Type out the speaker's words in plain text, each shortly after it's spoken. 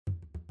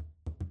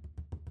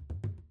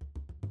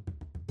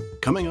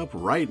Coming up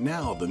right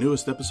now, the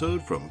newest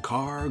episode from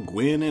Car,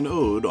 Gwyn, and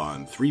Ode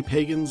on Three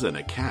Pagans and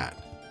a Cat.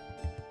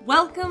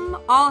 Welcome,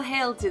 all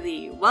hail to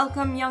thee.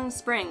 Welcome, young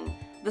spring.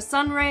 The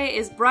sun ray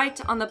is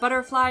bright on the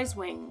butterfly's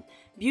wing.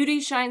 Beauty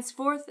shines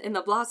forth in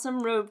the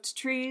blossom-robed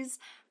trees.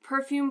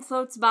 Perfume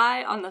floats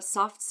by on the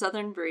soft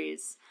southern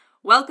breeze.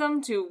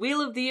 Welcome to Wheel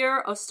of the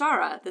Year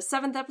Ostara, the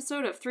 7th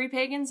episode of Three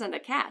Pagans and a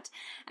Cat.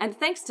 And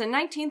thanks to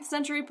 19th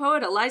century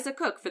poet Eliza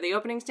Cook for the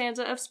opening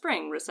stanza of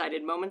Spring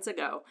recited moments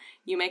ago.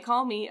 You may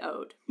call me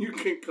Ode. You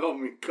can call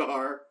me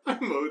Car.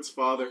 I'm Ode's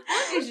father.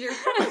 What is your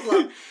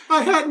problem?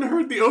 I hadn't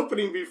heard the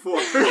opening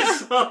before,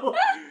 so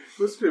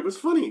it was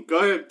funny. Go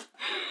ahead.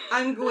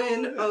 I'm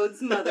Gwyn,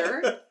 Ode's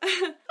mother.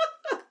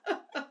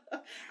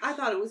 I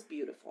thought it was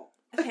beautiful.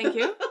 Thank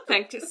you.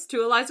 Thanks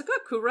to Eliza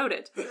Cook, who wrote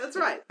it. That's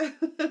right. and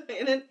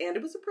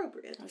it was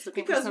appropriate.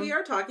 Because we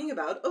are talking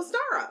about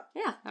Ostara.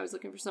 Yeah, I was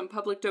looking for some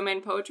public domain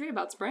poetry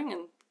about spring,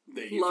 and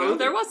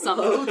There was some.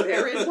 Oh,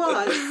 there it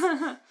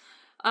was.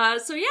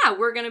 So yeah,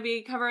 we're going to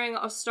be covering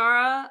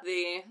Ostara,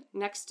 the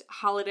next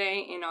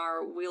holiday in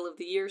our Wheel of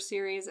the Year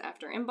series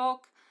after Imbolc.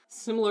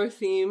 Similar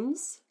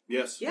themes.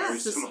 Yes, Yes. very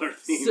similar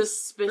themes.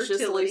 Suspiciously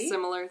Fertility.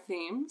 similar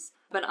themes.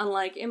 But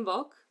unlike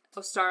Imbolc,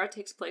 Ostara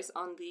takes place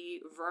on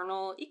the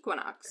vernal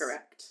equinox.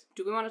 Correct.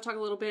 Do we want to talk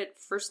a little bit,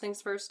 first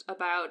things first,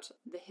 about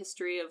the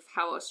history of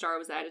how Ostara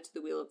was added to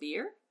the Wheel of the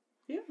Year?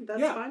 Yeah,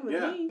 that's fine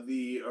with me.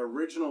 The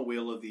original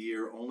Wheel of the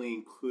Year only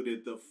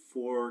included the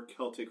 4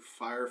 Celtic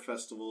fire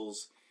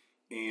festivals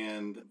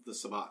and the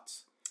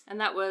Sabbats. And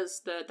that's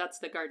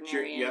the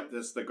Gardnerian. Yep,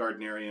 that's the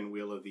Gardnerian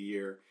Wheel of the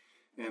Year.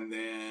 And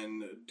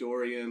then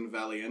Dorian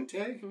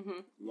Valiente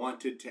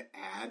wanted to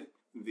add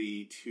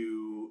the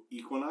 2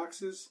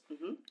 equinoxes.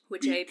 Mm-hmm.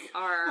 Which are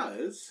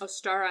Because...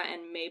 Ostara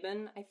and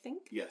Mabon, I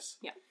think. Yes.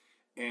 Yeah.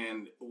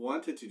 And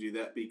wanted to do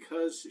that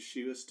because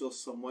she was still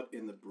somewhat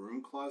in the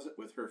broom closet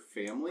with her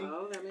family.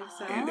 Oh, that makes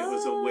sense. And it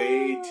was a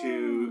way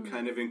to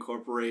kind of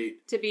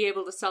incorporate... To be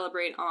able to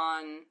celebrate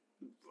on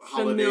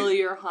holidays.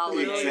 familiar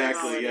holidays.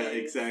 Exactly, yeah,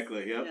 Holidays.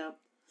 exactly, yep. Yep.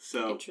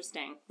 So,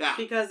 Interesting. yeah.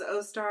 Because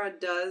Ostara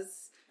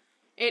does...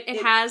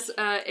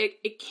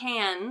 It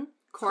can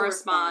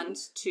correspond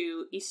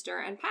to Easter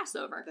and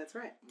Passover. That's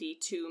right. The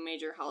 2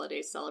 major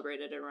holidays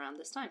celebrated around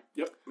this time.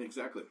 Yep,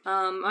 exactly.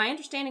 My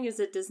understanding is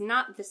it does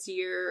not this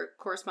year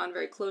correspond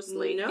very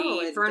closely. No,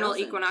 the it vernal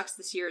doesn't. equinox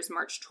this year is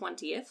March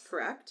 20th.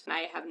 Correct. And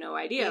I have no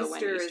idea when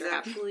Easter is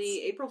happens.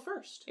 actually April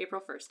 1st.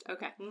 April 1st.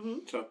 Okay. Mm-hmm.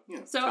 So, yeah.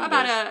 So 10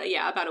 about days.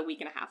 about a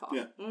week and a half off.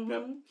 Yeah, Mm-hmm.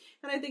 yep.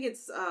 And I think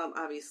it's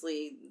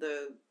obviously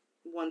the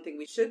one thing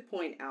we should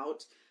point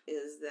out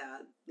is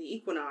that the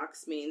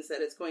equinox means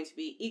that it's going to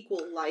be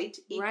equal light,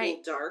 equal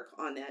dark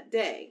on that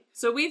day.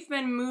 So we've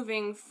been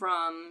moving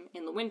from,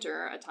 in the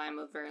winter, a time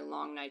of very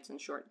long nights and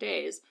short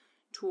days,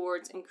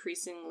 towards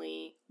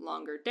increasingly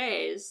longer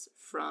days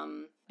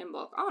from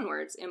Imbolc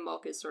onwards.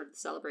 Imbolc is sort of the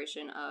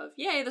celebration of,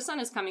 yay, the sun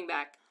is coming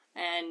back.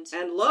 And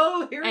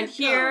lo, here And it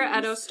here comes.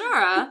 at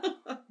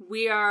Ostara,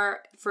 we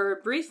are, for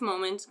a brief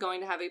moment, going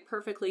to have a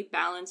perfectly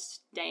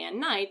balanced day and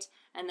night,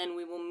 and then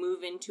we will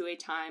move into a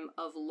time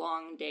of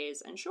long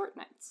days and short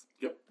nights.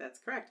 Yep. That's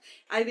correct.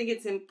 I think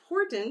it's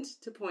important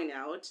to point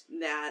out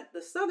that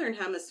the southern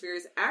hemisphere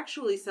is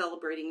actually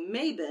celebrating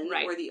Mabon,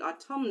 or the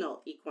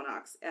autumnal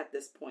equinox, at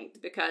this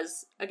point.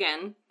 Because,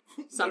 again,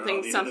 They're on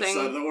something, the other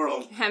side of the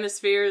world.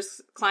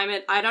 hemispheres,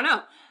 climate, I don't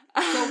know.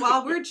 So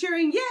while we're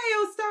cheering, yay,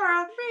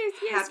 Ostara,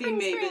 happy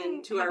spring, Mabon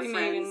spring. to our Happy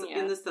friends Mabon, yeah.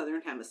 in the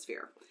southern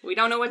hemisphere. We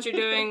don't know what you're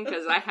doing,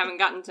 because I haven't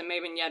gotten to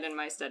Mabon yet in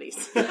my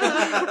studies.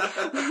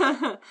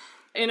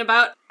 In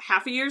about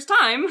half a year's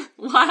time,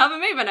 we'll have a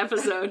Mabon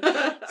episode.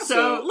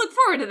 So look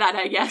forward to that,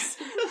 I guess.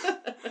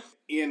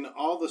 In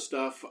all the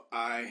stuff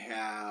I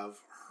have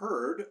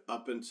heard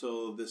up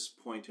until this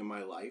point in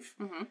my life,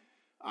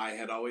 I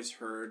had always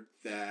heard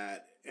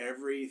that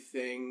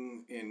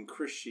everything in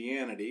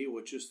Christianity,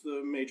 which is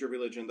the major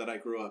religion that I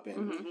grew up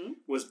in,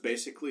 was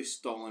basically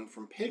stolen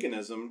from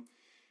paganism.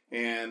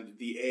 And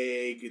the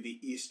egg, the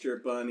Easter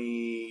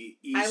bunny,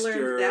 Easter... I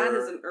learned that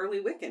as an early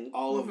Wiccan.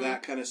 All of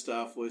that kind of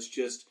stuff was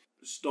just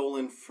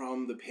stolen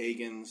from the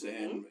pagans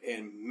and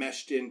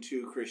meshed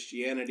into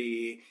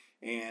Christianity.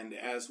 And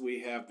as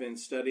we have been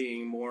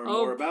studying more and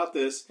more about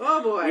this,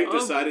 oh boy, we've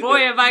decided boy,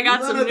 that have I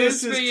got none some of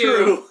news this for is you.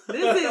 true.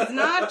 This is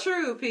not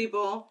true,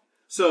 people.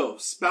 So,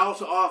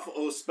 spout off,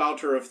 O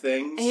spouter of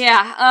things.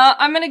 Yeah,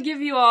 I'm going to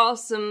give you all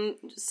some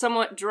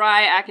somewhat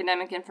dry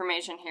academic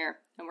information here.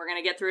 And we're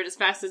going to get through it as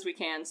fast as we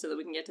can so that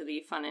we can get to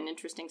the fun and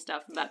interesting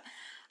stuff. But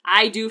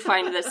I do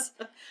find this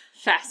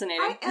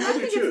fascinating.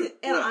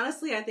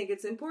 Honestly, I think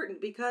it's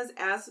important because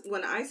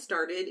when I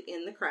started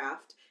in the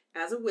craft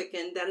as a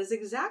Wiccan, that is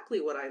exactly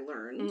what I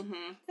learned.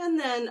 And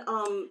then,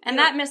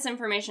 that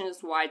misinformation is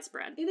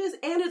widespread. It is,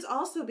 and it's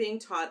also being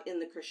taught in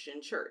the Christian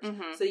church.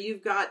 So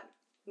you've got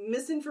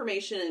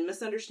misinformation and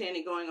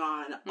misunderstanding going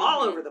on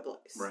all over the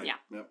place. Right. Yeah.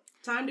 Yep.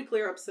 Time to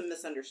clear up some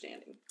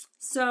misunderstanding.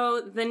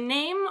 So the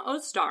name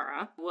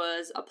Ostara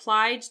was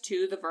applied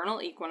to the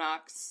vernal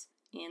equinox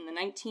in the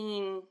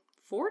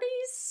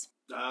 1940s.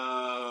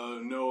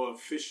 No,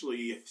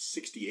 officially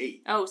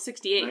 68. Oh,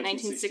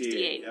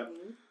 1968. Yep.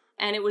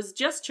 And it was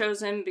just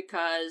chosen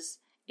because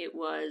it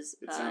was...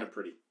 It sounded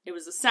pretty.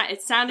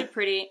 It sounded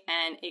pretty,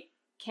 and it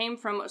came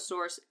from a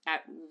source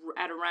at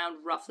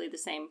around roughly the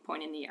same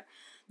point in the year.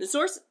 The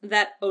source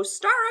that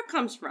Ostara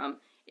comes from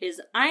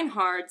is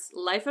Einhard's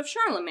Life of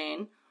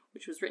Charlemagne,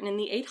 which was written in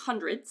the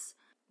 800s.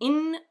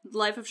 In the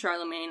Life of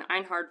Charlemagne,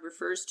 Einhard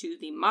refers to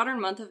the modern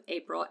month of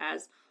April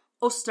as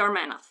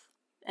Ostarmanath.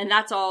 And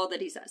that's all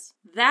that he says.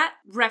 That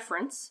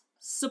reference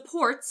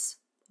supports,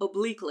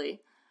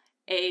 obliquely,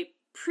 a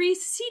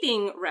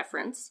preceding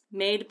reference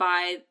made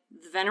by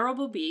the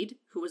Venerable Bede,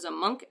 who was a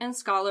monk and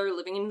scholar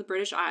living in the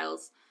British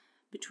Isles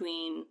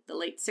between the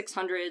late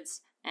 600s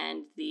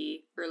and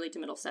the early to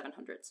middle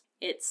 700s.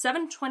 At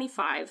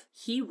 725,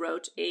 he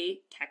wrote a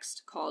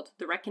text called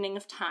The Reckoning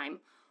of Time,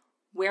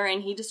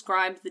 wherein he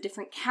described the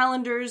different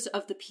calendars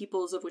of the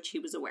peoples of which he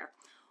was aware.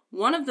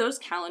 One of those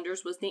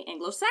calendars was the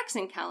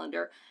Anglo-Saxon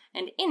calendar,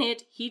 and in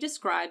it he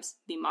describes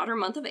the modern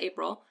month of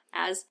April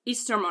as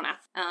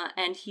Eastermonath,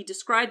 and he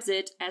describes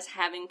it as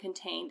having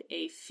contained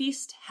a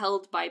feast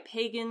held by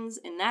pagans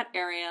in that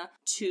area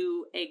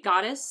to a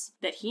goddess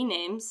that he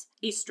names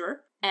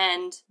Easter,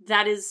 and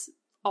that is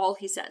all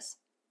he says.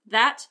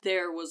 That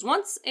there was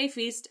once a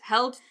feast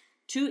held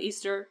to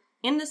Easter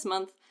in this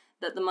month,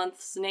 that the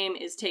month's name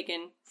is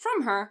taken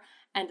from her,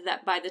 and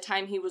that by the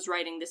time he was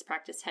writing, this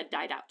practice had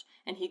died out.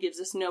 And he gives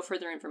us no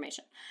further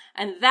information.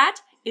 And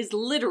that is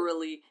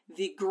literally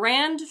the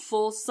grand,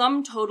 full,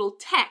 sum total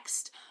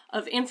text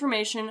of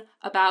information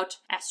about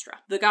Estra,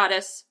 the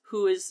goddess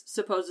who is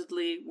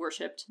supposedly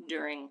worshipped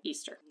during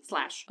Easter /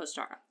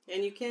 Ostara.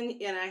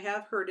 And I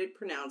have heard it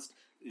pronounced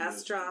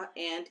Astra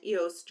and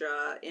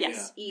Eostra and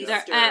yes.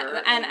 Easter.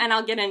 And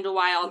I'll get into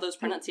why all those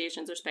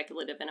pronunciations are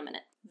speculative in a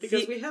minute.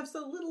 Because we have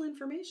so little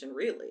information,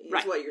 really,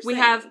 is what you're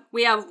saying.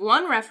 We have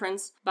one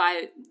reference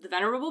by the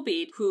Venerable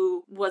Bede,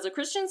 who was a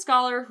Christian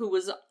scholar who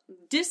was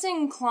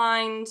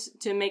disinclined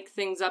to make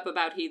things up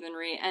about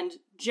heathenry and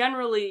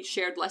generally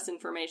shared less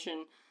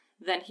information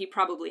than he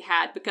probably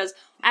had, because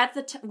at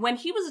the when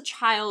he was a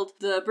child,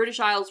 the British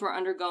Isles were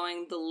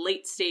undergoing the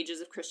late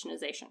stages of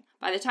Christianization.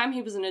 By the time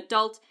he was an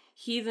adult,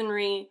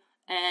 heathenry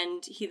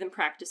and heathen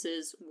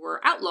practices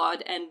were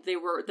outlawed, and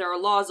there are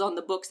laws on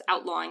the books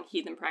outlawing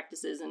heathen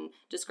practices and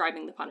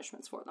describing the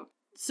punishments for them.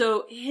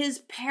 So his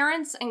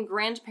parents and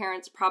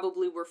grandparents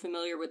probably were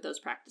familiar with those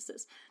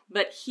practices,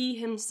 but he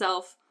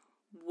himself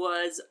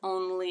was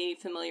only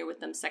familiar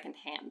with them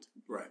secondhand.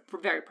 Right.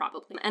 Very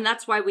probably. And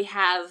that's why we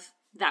have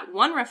that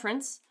one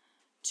reference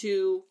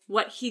to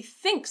what he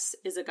thinks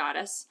is a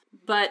goddess,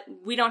 but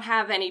we don't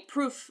have any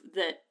proof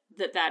that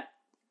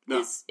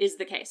is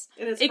the case.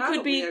 And it's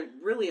probably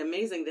really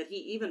amazing that he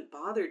even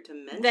bothered to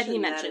mention that he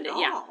mentioned it.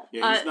 All.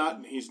 Yeah,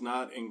 he's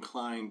not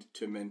inclined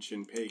to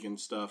mention pagan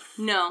stuff.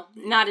 No,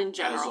 not in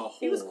general. As a whole,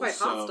 he was quite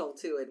hostile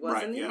to it,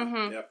 wasn't he? Yeah.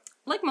 Mm-hmm. Yep.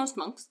 Like most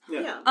monks.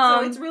 Yeah.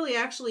 So it's really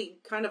actually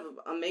kind of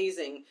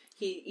amazing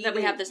that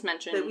we have this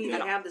mention. That we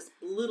have this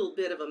little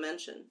bit of a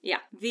mention. Yeah.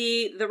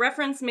 The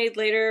reference made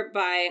later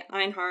by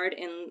Einhard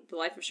in The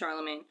Life of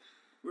Charlemagne,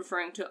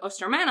 referring to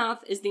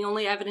Ostermanath, is the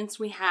only evidence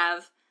we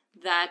have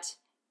that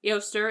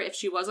Eoster, if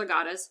she was a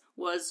goddess,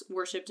 was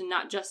worshipped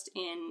not just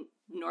in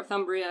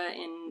Northumbria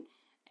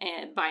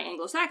by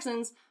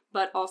Anglo-Saxons,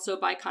 but also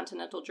by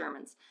continental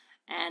Germans.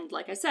 And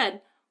like I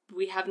said,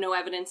 we have no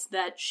evidence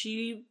that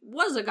she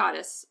was a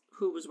goddess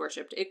who was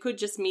worshipped. It could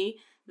just be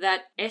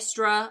that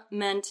Estra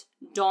meant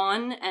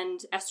dawn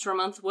and Estra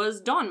month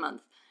was dawn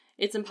month.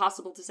 It's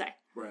impossible to say.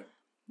 Right.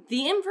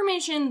 The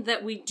information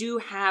that we do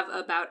have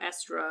about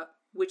Estra,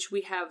 which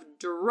we have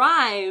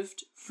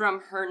derived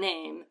from her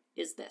name,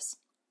 is this.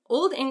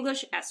 Old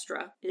English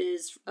Estra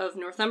is of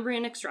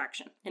Northumbrian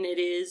extraction, and it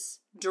is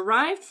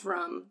derived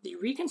from the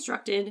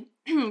reconstructed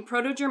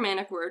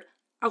Proto-Germanic word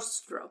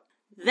austro.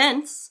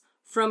 Thence,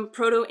 from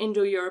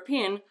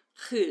Proto-Indo-European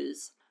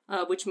chuz,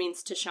 which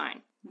means to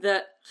shine.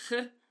 The ch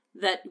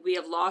that we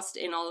have lost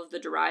in all of the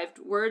derived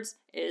words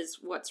is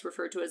what's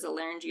referred to as a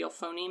laryngeal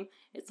phoneme.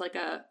 It's like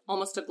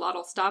almost a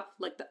glottal stop,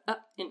 like the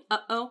in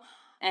uh-oh,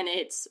 and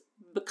it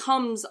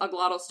becomes a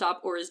glottal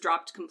stop or is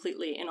dropped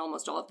completely in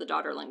almost all of the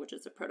daughter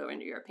languages of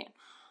Proto-Indo-European.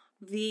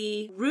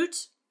 The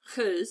root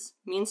chuz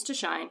means to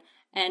shine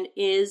and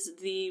is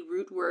the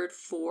root word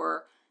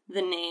for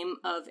the name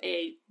of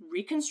a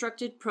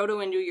reconstructed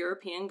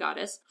Proto-Indo-European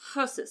goddess,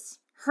 Chosis.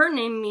 Her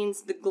name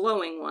means the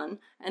glowing one,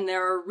 and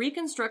there are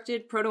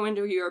reconstructed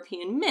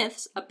Proto-Indo-European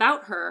myths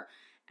about her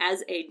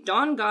as a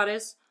dawn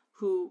goddess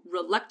who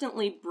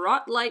reluctantly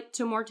brought light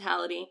to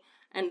mortality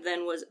and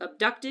then was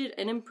abducted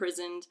and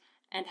imprisoned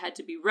and had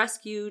to be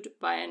rescued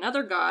by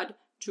another god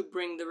to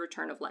bring the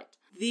return of light.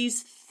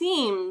 These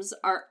themes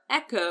are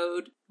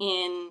echoed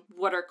in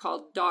what are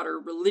called daughter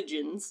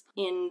religions,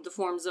 in the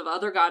forms of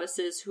other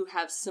goddesses who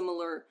have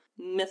similar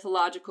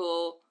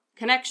mythological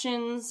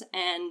connections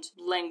and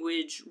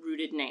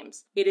language-rooted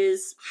names. It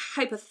is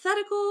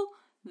hypothetical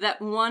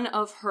that one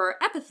of her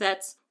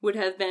epithets would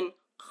have been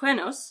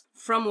Genos,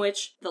 from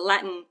which the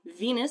Latin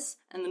Venus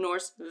and the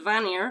Norse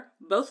Vanir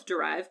both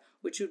derive,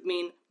 which would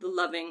mean the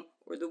loving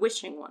or the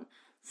wishing one.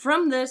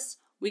 From this,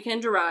 we can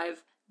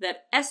derive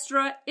that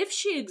Estra, if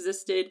she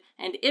existed,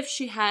 and if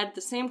she had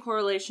the same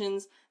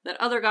correlations that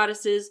other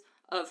goddesses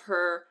of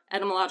her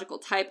etymological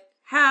type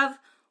have,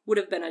 would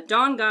have been a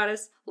dawn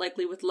goddess,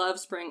 likely with love,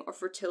 spring, or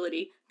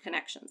fertility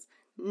connections.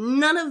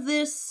 None of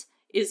this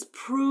is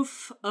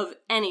proof of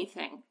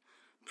anything.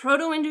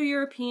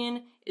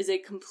 Proto-Indo-European is a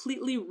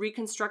completely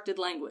reconstructed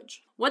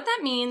language. What that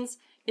means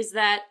is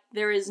that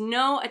there is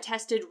no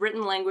attested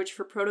written language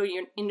for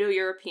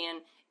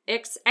Proto-Indo-European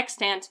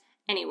extant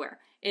anywhere.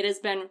 It has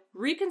been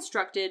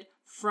reconstructed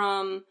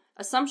from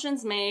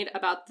assumptions made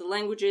about the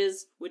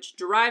languages which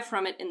derive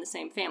from it in the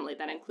same family.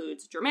 That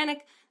includes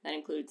Germanic, that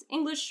includes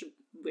English,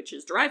 which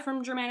is derived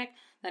from Germanic,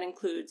 that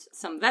includes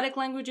some Vedic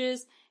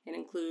languages, it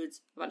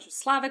includes a bunch of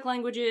Slavic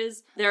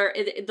languages.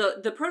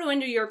 The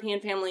Proto-Indo-European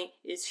family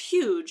is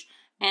huge,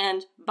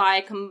 and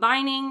by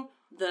combining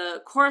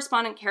the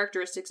correspondent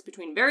characteristics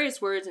between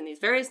various words in these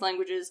various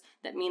languages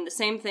that mean the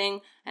same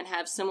thing and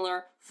have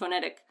similar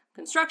phonetic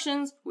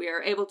constructions, we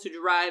are able to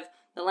derive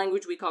the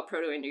language we call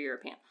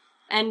Proto-Indo-European.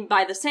 And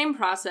by the same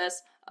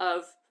process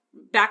of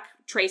back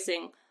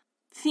tracing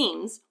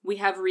themes, we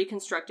have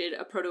reconstructed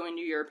a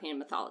Proto-Indo-European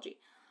mythology.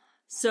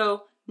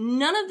 So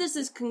none of this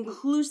is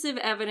conclusive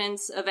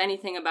evidence of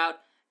anything about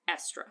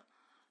Estra.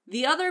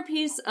 The other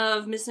piece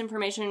of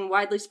misinformation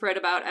widely spread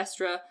about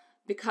Estra,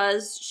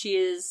 because she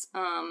is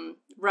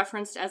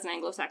referenced as an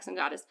Anglo-Saxon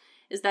goddess,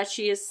 is that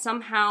she is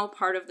somehow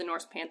part of the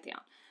Norse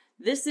pantheon.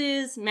 This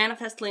is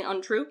manifestly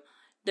untrue.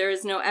 There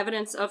is no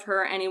evidence of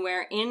her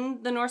anywhere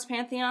in the Norse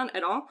pantheon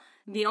at all.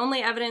 The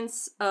only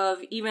evidence of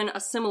even a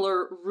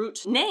similar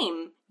root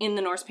name in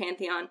the Norse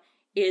pantheon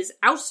is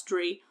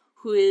Austri,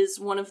 who is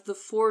one of the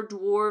four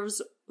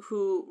dwarves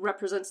who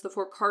represents the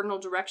four cardinal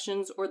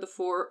directions or the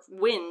four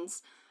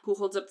winds, who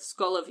holds up the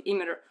skull of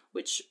Ymir,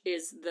 which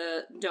is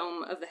the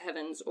dome of the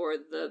heavens or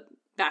the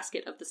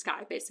basket of the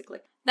sky, basically.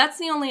 That's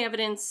the only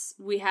evidence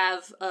we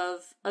have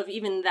of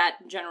even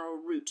that general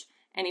root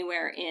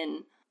anywhere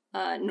in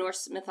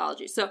Norse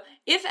mythology. So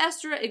if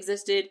Estra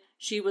existed,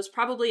 she was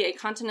probably a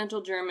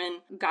continental German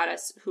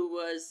goddess who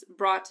was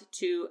brought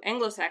to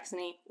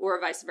Anglo-Saxony or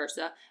vice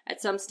versa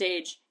at some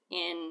stage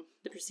in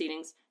the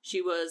proceedings. She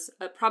was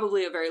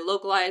probably a very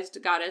localized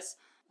goddess,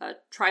 a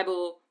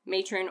tribal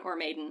matron or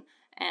maiden,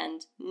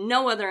 and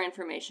no other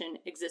information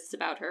exists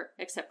about her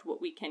except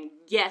what we can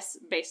guess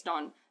based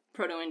on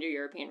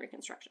Proto-Indo-European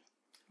reconstruction.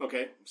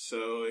 Okay,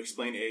 so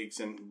explain eggs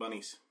and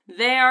bunnies.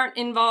 They aren't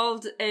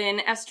involved in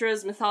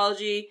Estra's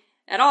mythology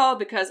at all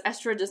because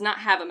Estra does not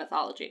have a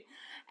mythology.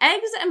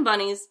 Eggs and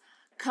bunnies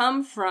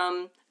come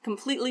from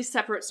completely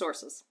separate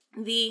sources.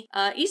 The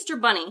Easter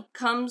Bunny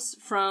comes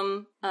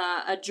from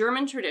a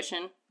German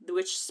tradition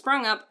which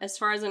sprung up, as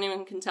far as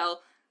anyone can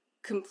tell,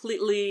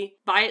 completely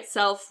by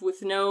itself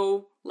with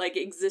no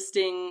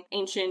existing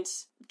ancient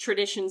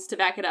traditions to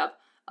back it up,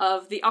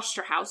 of the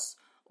Osterhaus,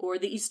 or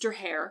the Easter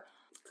Hare.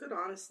 Could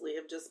honestly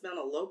have just been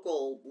a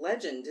local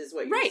legend, is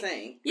what you're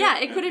saying. Yeah,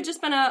 it could have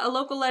just been a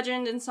local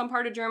legend in some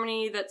part of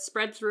Germany that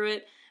spread through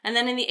it. And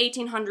then in the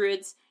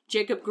 1800s,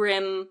 Jacob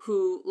Grimm,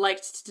 who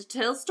liked to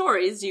tell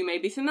stories you may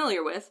be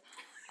familiar with,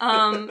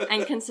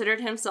 and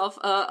considered himself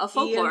a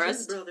folklorist. He and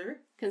his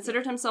brother.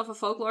 Considered himself a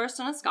folklorist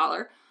and a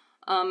scholar,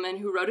 and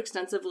who wrote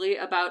extensively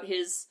about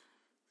his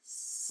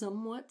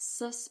somewhat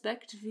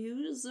suspect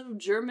views of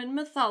German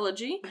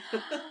mythology,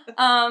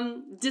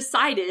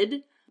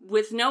 decided,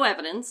 with no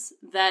evidence,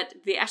 that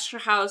the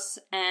Esterhaus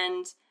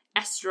and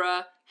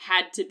Estra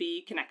had to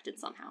be connected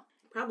somehow.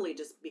 Probably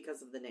just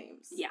because of the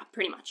names. Yeah,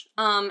 pretty much.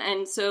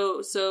 And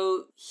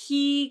so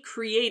he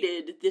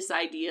created this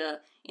idea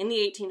in the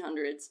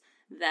 1800s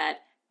that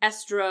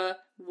Estra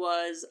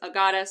was a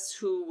goddess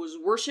who was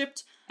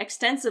worshipped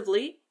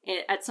extensively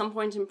at some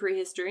point in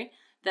prehistory,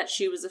 that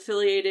she was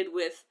affiliated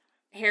with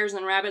hares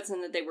and rabbits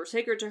and that they were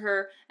sacred to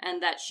her,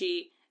 and that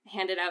she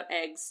handed out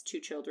eggs to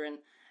children,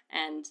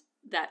 and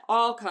that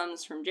all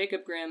comes from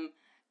Jacob Grimm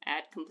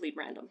at complete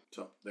random.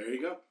 So, there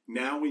you go.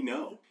 Now we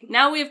know.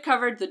 Now we've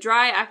covered the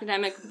dry,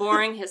 academic,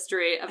 boring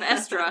history of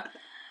Estra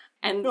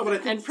and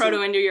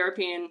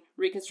Proto-Indo-European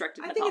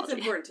reconstructed mythology. I think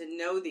it's important to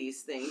know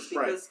these things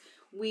because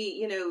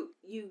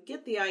you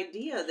get the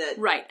idea that...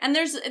 Right, and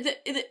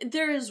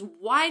there is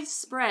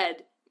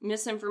widespread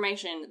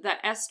misinformation that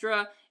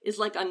Estra is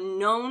like a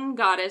known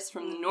goddess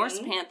from the Norse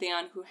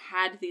pantheon who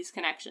had these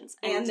connections.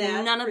 And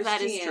that none of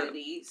that is true.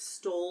 Christianity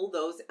stole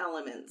those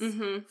elements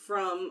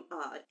from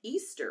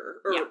Easter,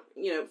 or,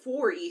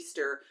 for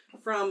Easter,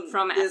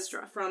 from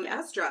Estra. From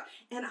Estra.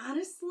 And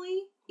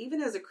honestly,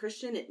 even as a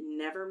Christian, it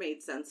never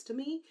made sense to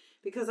me.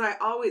 Because I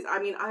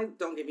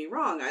don't get me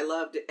wrong, I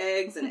loved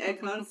eggs and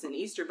egg hunts and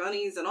Easter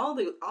bunnies and all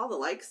the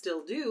like,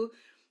 still do.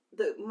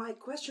 My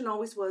question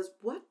always was,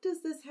 what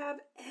does this have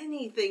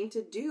anything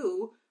to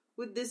do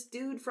with this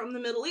dude from the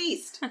Middle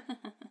East?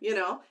 You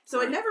know?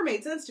 So it never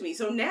made sense to me.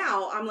 So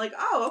now I'm like,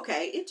 oh,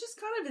 okay, it just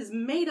kind of is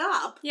made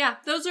up. Yeah,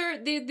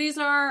 these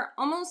are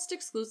almost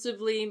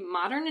exclusively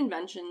modern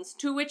inventions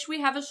to which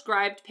we have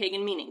ascribed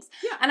pagan meanings.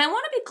 Yeah. And I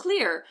want to be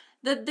clear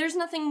that there's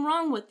nothing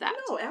wrong with that.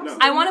 No,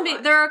 absolutely I want to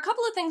not. there are a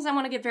couple of things I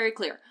want to get very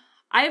clear.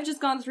 I have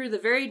just gone through the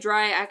very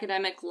dry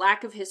academic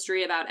lack of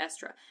history about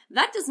Estra.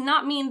 That does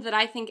not mean that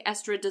I think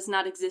Estra does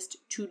not exist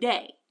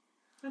today.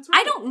 That's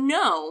right. I don't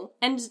know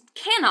and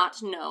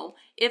cannot know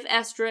if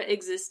Estra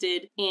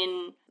existed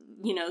in,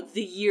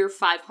 the year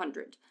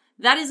 500.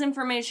 That is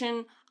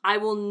information I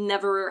will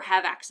never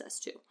have access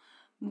to.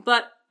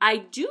 But I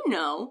do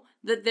know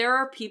that there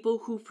are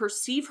people who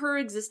perceive her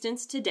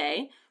existence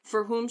today,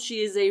 for whom she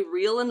is a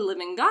real and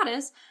living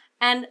goddess,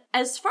 and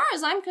as far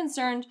as I'm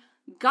concerned,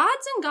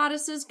 gods and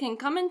goddesses can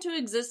come into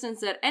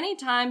existence at any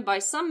time by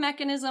some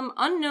mechanism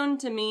unknown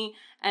to me,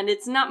 and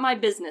it's not my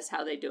business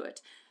how they do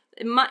it.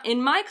 In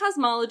my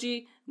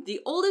cosmology, the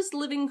oldest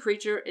living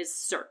creature is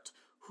Surt,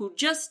 who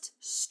just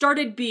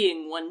started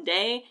being one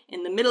day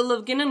in the middle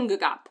of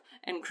Ginnungagap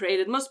and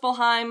created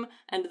Muspelheim,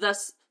 and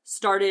thus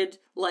started,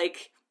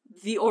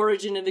 the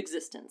origin of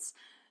existence.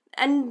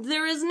 And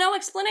there is no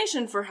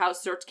explanation for how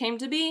Surt came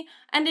to be,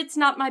 and it's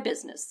not my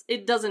business.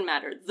 It doesn't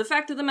matter. The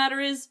fact of the matter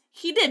is,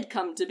 he did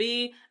come to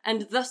be,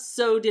 and thus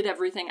so did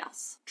everything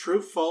else.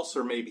 True, false,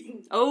 or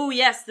maybe? Oh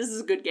yes, this is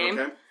a good game.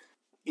 Okay.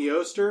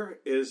 Eostre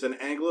is an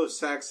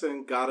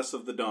Anglo-Saxon goddess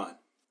of the dawn.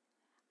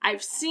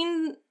 I've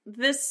seen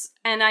this,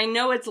 and I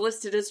know it's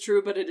listed as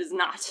true, but it is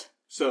not.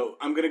 So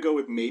I'm going to go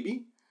with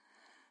maybe.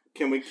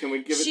 Can we give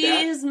it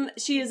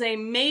that? She is a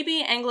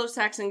maybe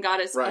Anglo-Saxon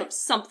goddess of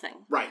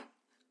something. Right.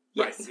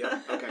 Yes. Right. Yeah.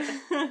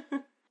 Okay.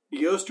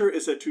 Eostre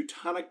is a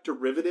Teutonic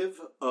derivative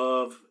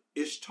of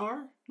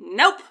Ishtar.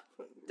 Nope.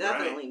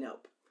 Definitely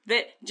nope.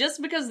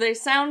 Just because they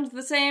sound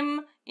the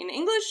same in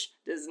English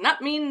does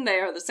not mean they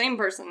are the same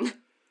person.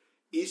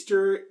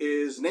 Easter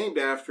is named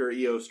after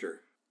Eostre.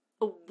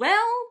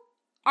 Well,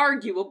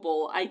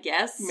 arguable, I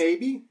guess.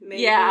 Maybe.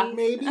 Yeah.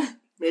 Maybe.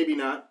 Maybe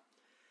not.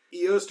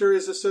 Eostre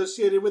is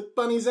associated with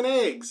bunnies and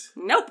eggs.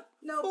 Nope.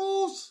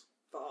 False.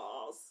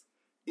 False.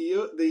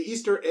 The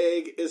Easter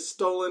egg is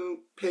stolen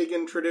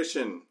pagan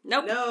tradition.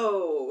 Nope.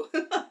 No.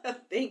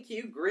 Thank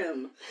you,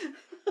 Grimm.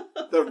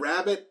 The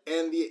rabbit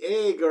and the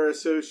egg are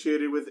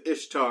associated with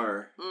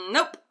Ishtar.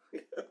 Nope.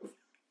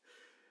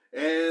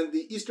 And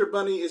the Easter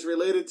bunny is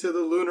related to the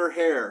lunar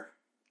hare.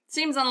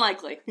 Seems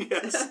unlikely.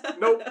 Yes.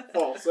 Nope.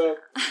 False. So,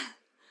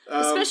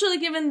 especially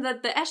given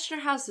that the Escher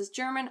house is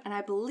German, and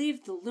I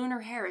believe the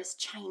lunar hare is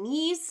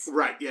Chinese.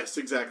 Right. Yes.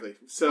 Exactly.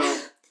 So,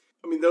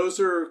 I mean, those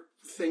are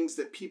things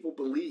that people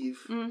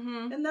believe.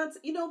 Mm-hmm. And that's,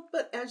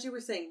 but as you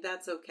were saying,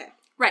 that's okay.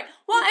 Right.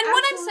 Well, It's and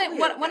what I'm saying,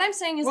 absolutely what I'm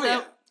saying is Well, that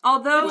yeah.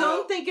 although I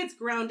don't think it's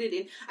grounded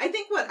in. I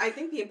think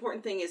the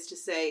important thing is to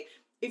say,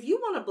 if you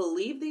want to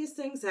believe these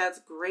things, that's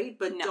great,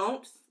 but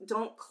No.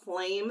 don't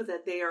claim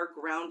that they are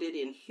grounded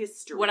in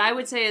history. what I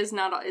would say is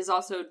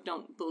also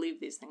don't believe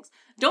these things.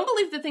 Don't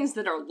believe the things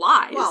that are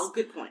lies. Well,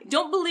 good point.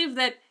 Don't believe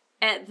that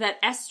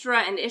Estra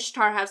and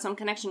Ishtar have some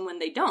connection when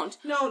they don't.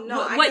 No.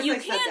 What you I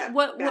said can't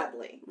that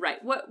badly.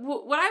 Right. What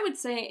I would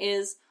say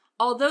is,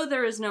 although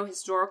there is no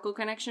historical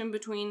connection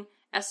between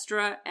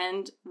Estra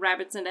and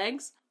rabbits and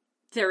eggs,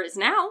 there is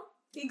now.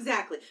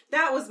 Exactly.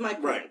 That was my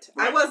point.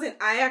 Right.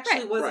 I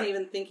actually wasn't Right.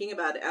 even thinking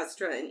about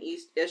Estra and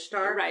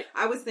Ishtar. Right.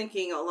 I was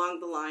thinking along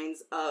the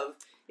lines of,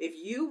 if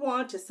you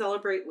want to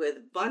celebrate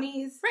with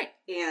bunnies Right.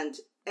 and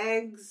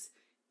eggs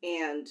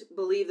and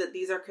believe that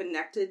these are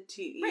connected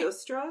to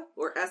Eostra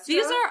or Estra,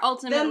 These are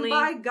ultimately. then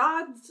by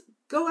God,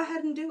 go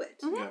ahead and do it.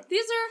 Mhm. Yeah.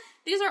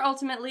 These are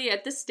ultimately,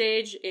 at this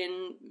stage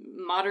in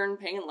modern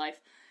pagan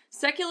life,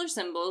 secular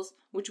symbols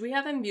which we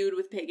have imbued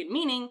with pagan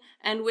meaning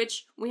and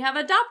which we have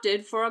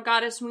adopted for a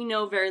goddess we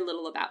know very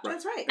little about.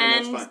 That's right.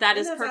 And that's fine. that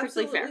is And that's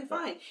perfectly fair. absolutely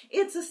fine.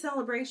 It's a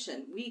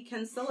celebration. We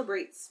can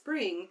celebrate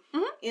spring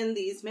in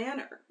this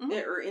manner.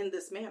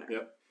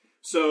 Yep.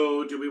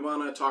 So, do we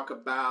want to talk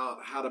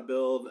about how to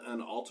build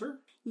an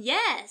altar?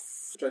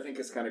 Yes. Which I think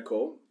is kind of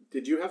cool.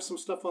 Did you have some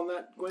stuff on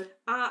that, Gwen?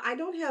 I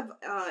don't have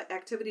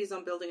activities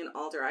on building an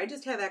altar. I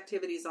just have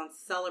activities on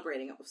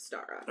celebrating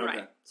Ostara. Okay.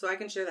 Right. So I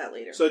can share that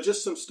later. So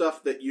just some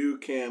stuff that you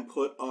can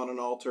put on an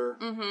altar.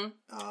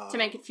 To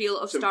make it feel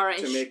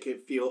Ostara-ish. To make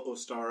it feel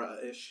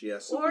Ostara-ish,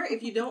 yes. Or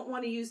if you don't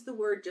want to use the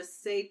word,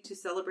 just say to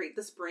celebrate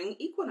the spring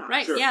equinox.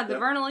 Right, Sure, yeah, the yep.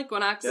 vernal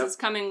equinox Yep. is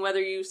coming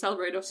whether you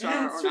celebrate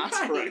Ostara or That's not.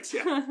 right. Correct,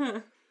 yeah.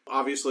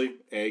 Obviously,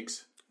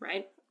 eggs.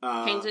 Right?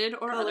 Uh, Painted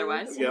or Colored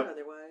otherwise. or Yep.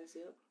 otherwise,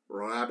 yep.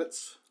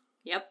 Rabbits.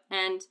 Yep.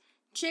 And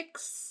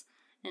chicks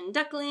and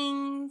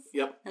ducklings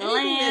Yep. and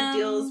Anything that lambs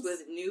deals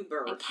with new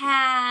birth. and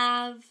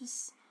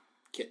calves,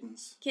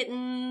 Kittens.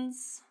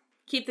 kittens.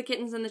 Keep the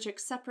kittens and the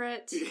chicks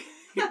separate. Please,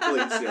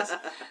 yes.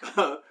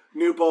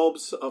 New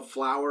bulbs of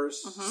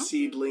flowers, Mm-hmm.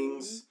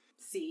 seedlings.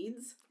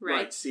 Seeds.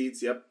 Right.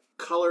 Seeds, yep.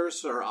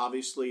 Colors are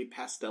obviously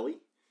pastel-y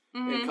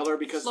in color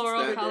because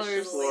Floral it's that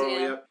colors, floral, yeah.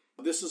 yep.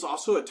 This is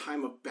also a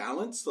time of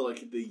balance. So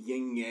like the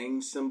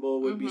yin-yang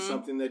symbol would be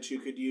something that you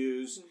could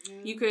use.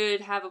 You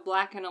could have a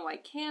black and a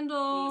white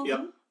candle.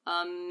 Yep.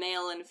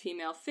 Male and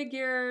female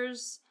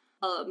figures.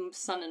 A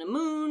sun and a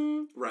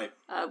moon. Right.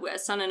 A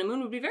sun and a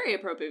moon would be very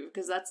appropriate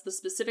because that's the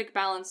specific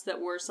balance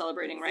that we're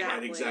celebrating right now.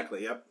 Right,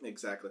 exactly. Yep,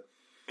 exactly.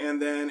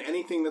 And then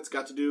anything that's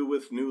got to do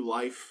with new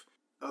life.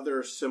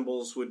 Other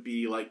symbols would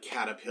be like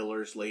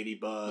caterpillars,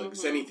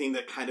 ladybugs, anything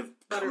that kind of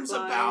comes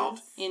about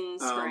in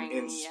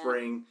spring.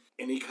 Spring.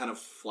 Any kind of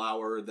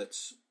flower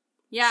that's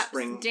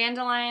spring.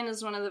 Dandelion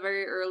is one of the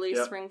very early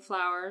spring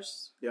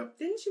flowers. Yep.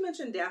 Didn't you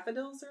mention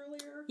daffodils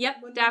earlier?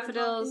 Yep,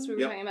 daffodils. We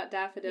were talking about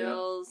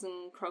daffodils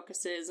and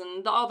crocuses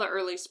and all the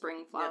early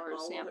spring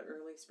flowers. All the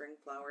early spring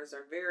flowers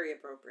are very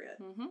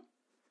appropriate. Mm-hmm.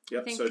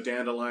 Yep, so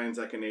dandelions,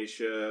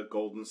 echinacea,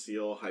 golden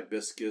seal,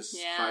 hibiscus,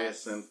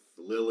 hyacinth,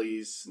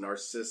 lilies,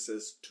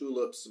 narcissus,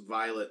 tulips,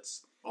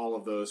 violets, all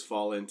of those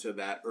fall into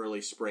that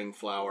early spring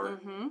flower.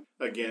 Mm-hmm.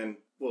 Again,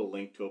 we'll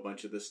link to a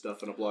bunch of this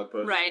stuff in a blog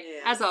post. Right,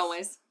 as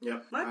always.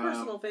 Yep. My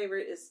personal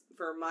favorite is,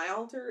 for my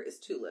altar, is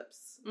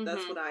tulips.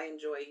 That's what I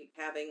enjoy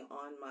having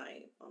on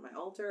my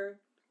altar.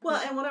 Well,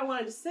 and what I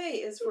wanted to say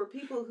is for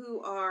people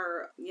who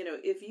are,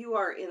 if you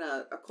are in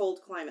a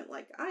cold climate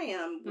like I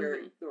am,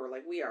 or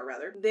like we are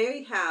rather,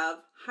 they have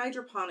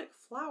hydroponic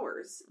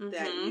flowers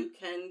that you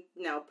can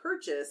now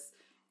purchase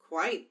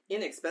quite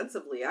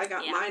inexpensively. I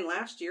got mine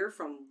last year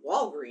from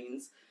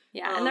Walgreens.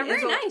 Yeah, and they're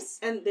very nice.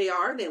 And they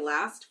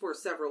last for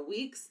several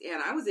weeks,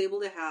 and I was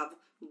able to have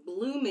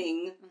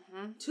blooming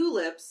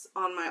tulips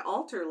on my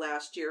altar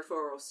last year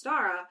for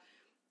Ostara.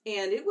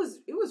 And it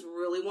was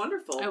really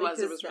wonderful. It was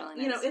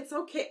really nice. It's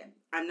okay.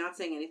 I'm not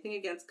saying anything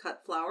against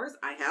cut flowers.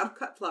 I have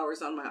cut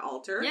flowers on my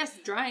altar. Yes,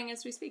 drying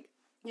as we speak.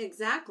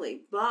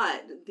 Exactly.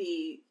 But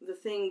the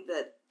thing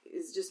that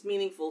is just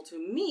meaningful to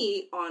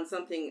me on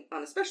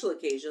a special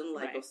occasion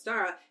like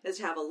Ostara is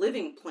to have a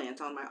living plant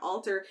on my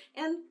altar.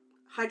 And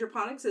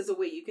hydroponics is a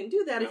way you can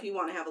do that if you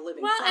want to have a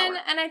living flower.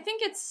 And I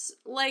think it's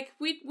like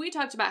we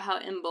talked about how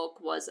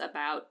Imbolc was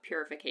about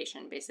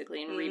purification,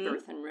 basically, and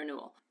rebirth and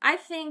renewal. I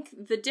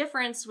think the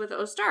difference with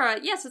Ostara,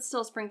 yes, it's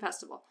still a spring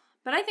festival,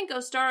 but I think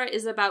Ostara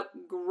is about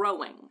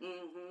growing.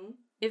 Mm-hmm.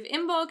 If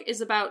Imbolc is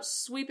about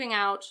sweeping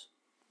out,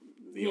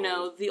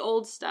 the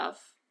old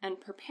stuff and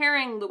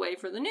preparing the way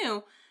for the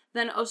new,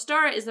 then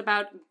Ostara is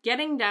about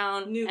getting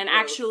down and growth.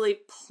 Actually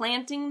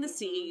planting the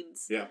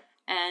seeds. Yeah.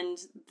 And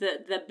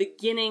the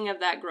beginning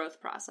of that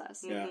growth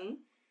process. Yeah. Mm-hmm.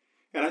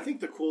 And I think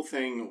the cool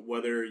thing,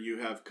 whether you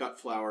have cut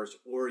flowers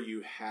or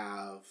you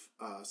have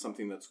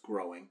something that's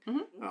growing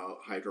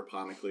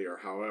hydroponically or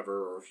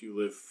however, or if you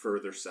live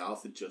further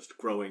south, it's just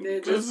growing.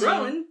 They're just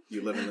growing.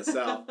 You live in the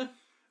south.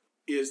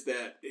 Is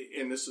that,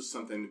 and this is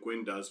something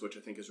Gwen does, which I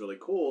think is really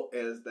cool,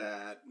 is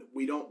that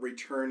we don't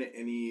return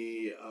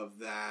any of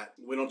that.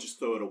 We don't just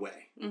throw it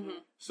away. Mm-hmm.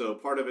 So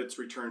part of it's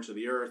returned to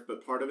the earth,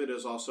 but part of it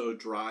is also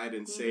dried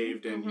and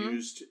saved and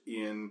used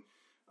in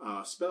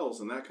spells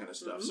and that kind of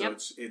stuff. So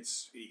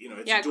it's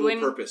dual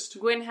purposed.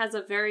 Gwen has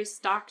a very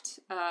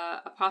stocked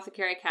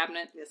apothecary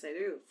cabinet. Yes, I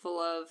do. Full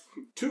of...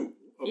 Two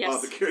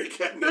apothecary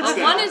cabinets.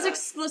 Well, one is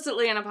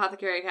explicitly an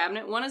apothecary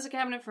cabinet. One is a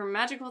cabinet for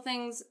magical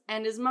things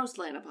and is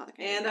mostly an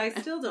apothecary cabinet. And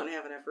I still don't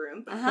have enough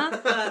room.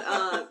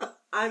 But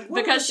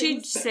because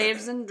she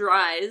saves and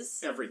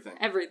dries everything.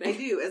 I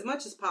do, as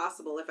much as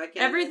possible if I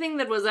can. Everything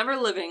that was ever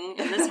living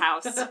in this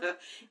house.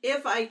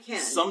 If I can.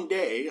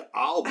 Someday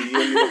I'll be in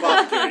the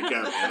apothecary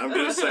cabinet. I'm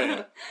just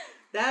saying.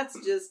 That's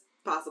just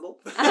possible.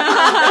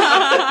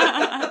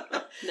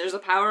 There's a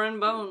power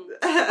in bone.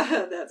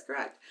 That's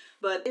correct.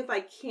 But if I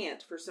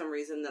can't, for some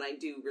reason, then I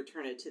do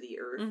return it to the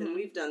earth. And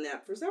we've done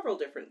that for several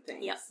different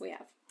things. Yes, we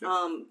have.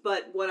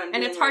 But what I'm doing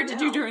and it's hard to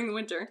do during the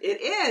winter. It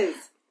is.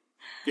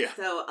 Yeah.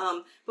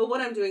 So, but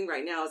what I'm doing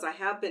right now is I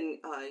have been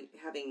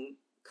having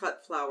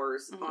cut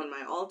flowers on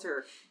my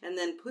altar and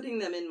then putting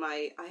them in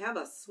I have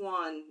a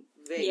swan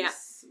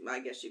vase, I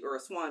guess, or a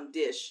swan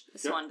dish.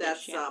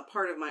 That's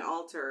part of my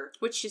altar.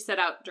 Which she set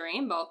out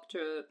during Imbolc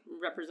to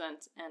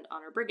represent and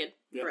honor Brigid.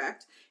 Yep.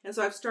 Correct. And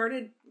so I've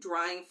started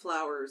drying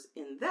flowers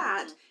in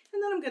that,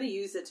 and then I'm going to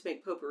use it to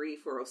make potpourri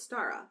for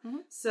Ostara.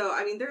 So,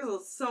 I mean,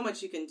 there's so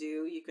much you can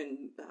do. You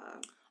can...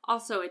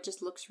 Also, it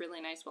just looks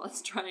really nice while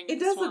it's drying. It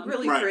does look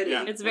really pretty.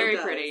 Yeah. It's very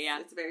pretty, yeah.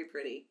 It's very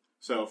pretty.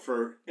 So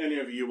for any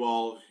of you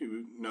all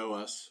who know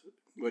us,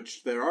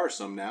 which there are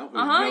some now who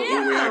know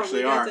who we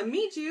actually are. To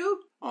meet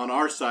you. On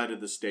our side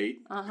of the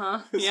state.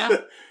 Yeah.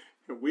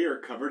 We are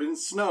covered in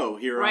snow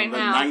here right on the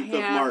now. 9th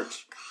of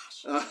March.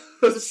 Gosh.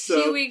 There's a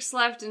few weeks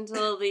left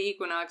until the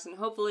equinox, and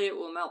hopefully it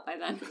will melt by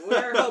then.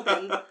 We're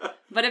hoping.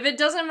 But if it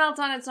doesn't melt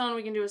on its own,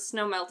 we can do a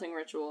snow melting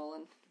ritual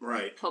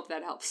and hope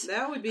that helps.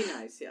 That would be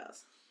nice,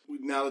 yes.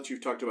 Now that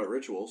you've talked about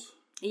rituals.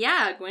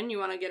 Yeah, Gwen, you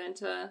want to get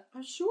into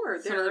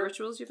sure. some of the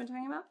rituals you've been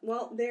talking about?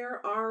 Well,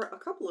 there are a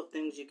couple of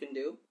things you can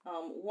do.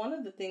 One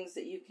of the things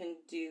that you can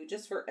do,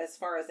 just for as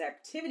far as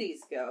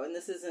activities go, and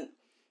this isn't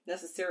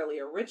necessarily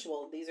a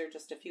ritual, these are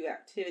just a few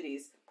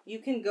activities. You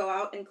can go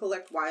out and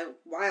collect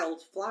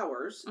wild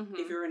flowers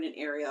if you're in an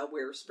area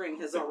where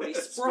spring has already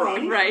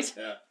sprung. Right.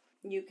 Yeah.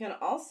 You can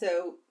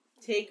also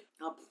take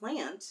a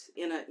plant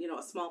in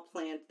a small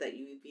plant that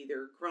you've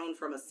either grown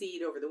from a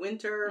seed over the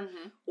winter,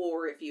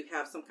 or if you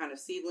have some kind of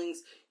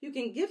seedlings, you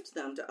can gift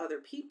them to other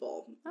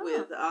people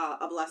with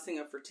a blessing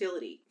of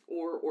fertility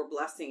or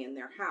blessing in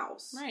their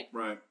house.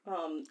 Right.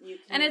 You can,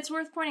 and it's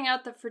worth pointing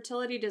out that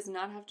fertility does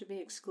not have to be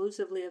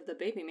exclusively of the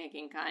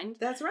baby-making kind.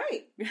 That's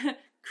right.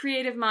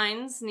 Creative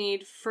minds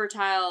need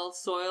fertile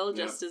soil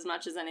just as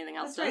much as anything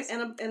else does.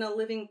 Right. And a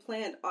living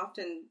plant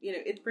often,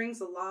 it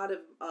brings a lot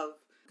of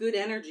good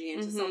energy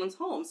into someone's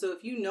home. So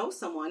if you know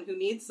someone who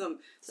needs some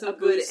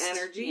good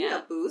energy,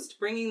 a boost,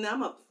 bringing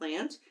them a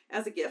plant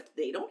as a gift,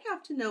 they don't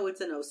have to know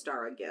it's an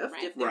Ostara gift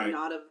if they're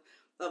not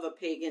of a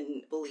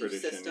pagan belief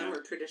system or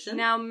tradition.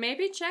 Now,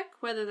 maybe check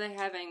whether they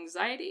have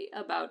anxiety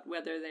about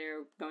whether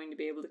they're going to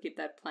be able to keep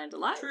that plant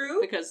alive. True.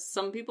 Because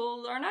some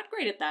people are not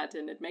great at that,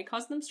 and it may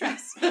cause them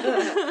stress.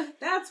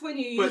 That's when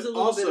you use a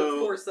little bit of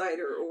foresight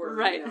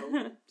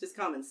or just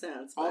common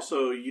sense. But.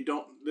 Also,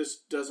 this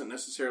doesn't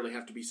necessarily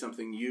have to be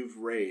something you've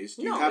raised.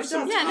 You no, have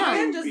some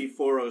time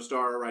before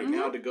Ostara right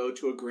now to go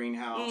to a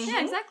greenhouse.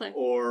 Yeah, exactly.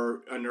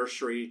 Or a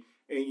nursery,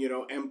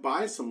 and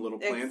buy some little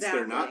plants.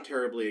 They're not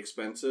terribly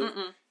expensive.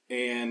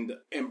 And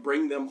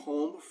bring them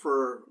home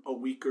for a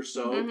week or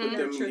so. Put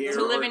them here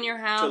to live in your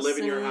house. To live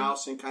in your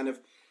house and kind of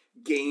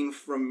gain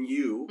from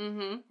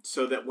you,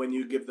 so that when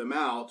you give them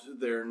out,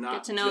 they're not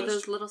get to know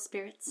those little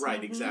spirits.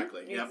 Right,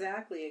 exactly. Yep.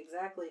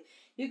 Exactly.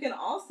 You can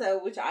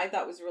also, which I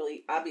thought was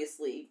really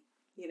obviously,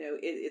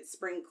 it's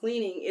spring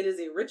cleaning. It is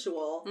a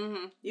ritual.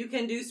 You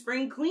can do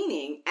spring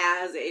cleaning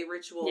as a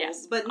ritual.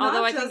 Yes, but not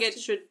although I think it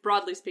should,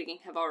 broadly speaking,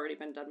 have already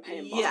been done by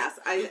Imbolc. Yes,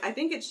 I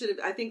think it should have.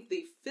 I think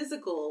the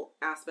physical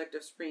aspect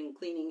of spring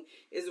cleaning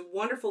is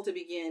wonderful to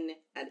begin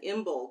at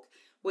Imbolc.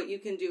 What you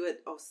can do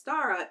at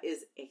Ostara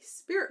is a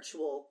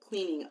spiritual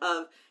cleaning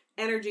of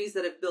energies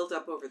that have built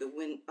up over the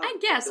winter. I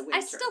guess. I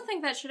still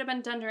think that should have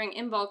been done during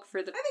Imbolc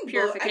for the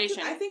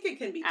purification. I think it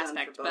can be done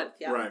for both.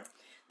 Yeah. Right.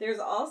 There's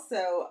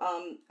also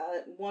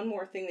one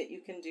more thing that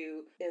you can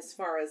do as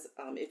far as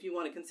if you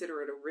want to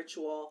consider it a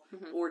ritual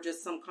or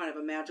just some kind of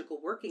a magical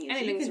working.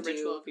 Anything's a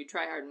ritual if you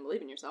try hard and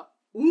believe in yourself.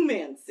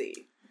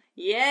 Oomancy.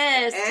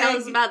 Yes, tell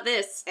us about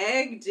this.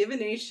 Egg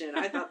divination.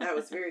 I thought that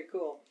was very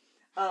cool.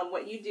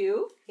 What you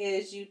do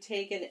is you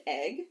take an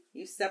egg,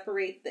 you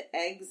separate the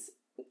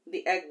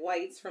egg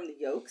whites from the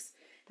yolks,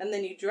 and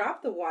then you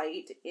drop the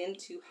white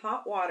into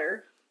hot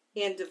water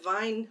and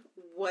divine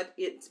what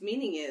its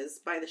meaning is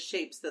by the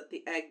shapes that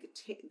the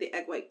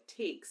egg white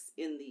takes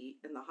in the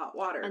hot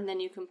water. And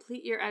then you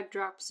complete your egg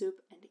drop soup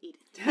and eat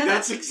it.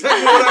 That's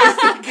exactly what I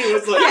was thinking. It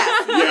was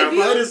like,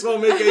 might as well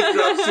make egg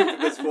drop soup at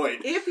this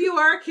point. If you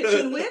are a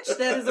kitchen witch,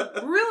 that is a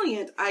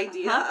brilliant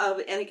idea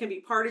and it can be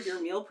part of your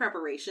meal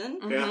preparation.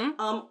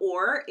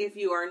 Or if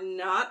you are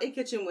not a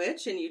kitchen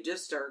witch and you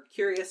just are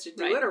curious to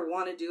do it or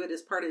want to do it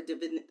as part of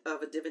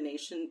a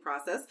divination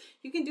process,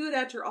 you can do it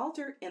at your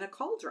altar in a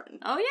cauldron.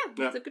 Oh yeah,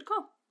 that's a good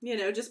call.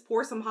 Just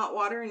pour some hot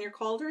water in your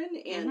cauldron,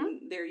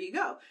 and there you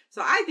go.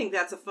 So I think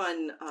that's a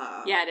fun,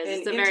 it is.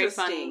 It's a very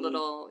fun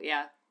little,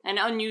 an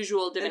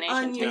unusual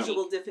divination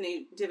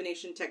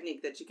divination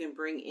technique that you can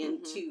bring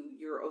into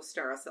your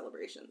Ostara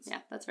celebrations. Yeah,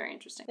 that's very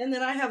interesting. And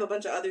then I have a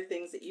bunch of other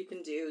things that you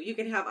can do. You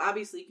can have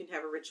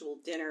a ritual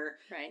dinner,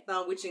 right?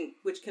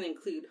 Which can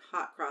include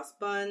hot cross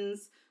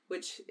buns,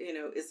 which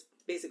is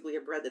basically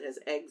a bread that has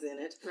eggs in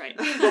it, right?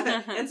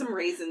 And some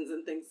raisins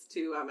and things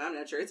too. I'm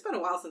not sure. It's been a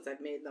while since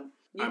I've made them.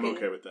 I'm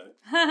okay with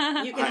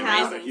that. You can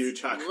have a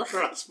huge hot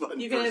cross bun.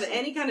 You can have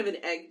any kind of an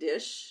egg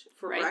dish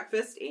for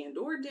breakfast and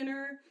or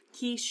dinner.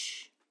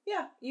 Quiche.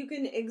 Yeah, you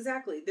can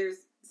exactly.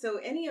 So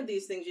any of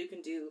these things you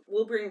can do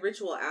will bring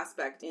ritual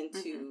aspect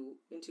into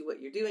what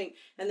you're doing.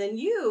 And then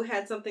you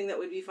had something that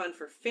would be fun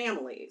for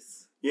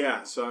families.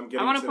 Yeah, so I'm getting.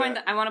 I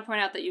want to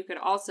point out that you could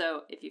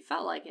also, if you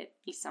felt like it,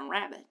 eat some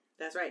rabbit.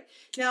 That's right.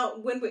 Now,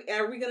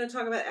 are we going to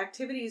talk about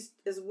activities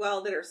as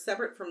well that are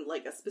separate from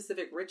like a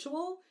specific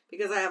ritual?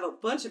 Because I have a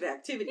bunch of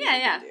activities you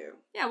can do.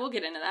 Yeah, we'll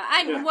get into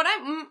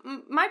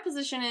that. My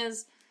position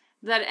is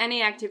that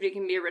any activity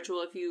can be a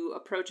ritual if you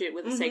approach it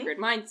with a sacred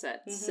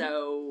mindset.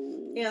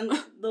 So, and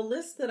the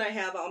list that I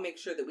have, I'll make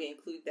sure that we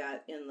include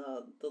that in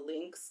the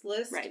links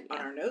list on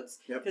our notes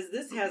because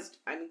this has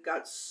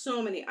got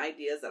so many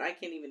ideas that I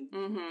can't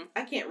even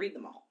I can't read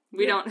them all.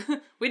 We don't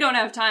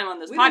have time on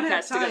this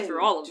podcast to go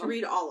through all of them. To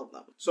read all of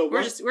them. So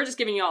we're just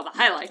giving you all the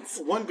highlights.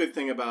 One good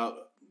thing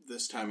about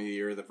this time of the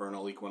year, the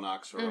vernal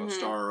equinox or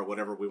Ostara or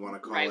whatever we want to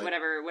call it.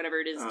 Whatever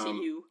it is to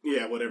you.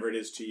 Yeah, whatever it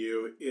is to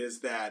you,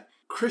 is that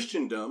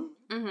Christendom,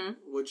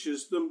 which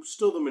is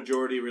still the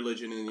majority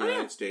religion in the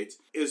United States,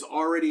 is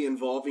already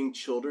involving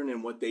children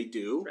in what they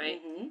do. Right.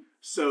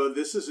 So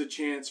this is a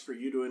chance for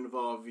you to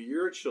involve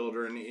your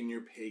children in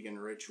your pagan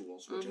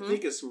rituals, which I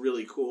think is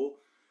really cool.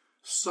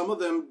 Some of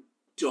them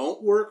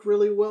don't work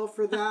really well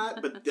for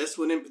that, but this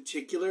one in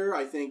particular,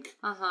 I think,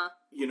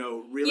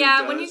 really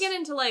does. When you get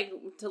into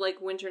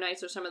like Winter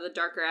Nights or some of the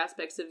darker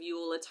aspects of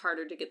Yule, it's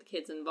harder to get the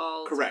kids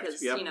involved. Correct.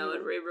 Because, Yep.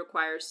 It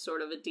requires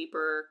sort of a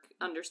deeper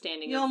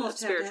understanding You of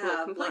almost have to spiritual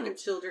have like a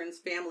components. children's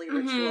family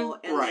ritual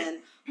and Right.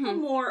 then a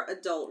more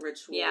adult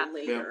ritual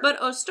later. Yeah. But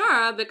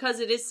Ostara, because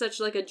it is such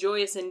like a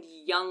joyous and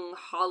young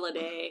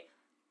holiday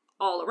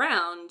all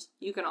around,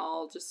 you can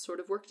all just sort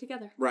of work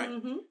together. Right.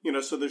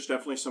 So there's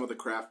definitely some of the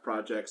craft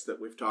projects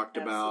that we've talked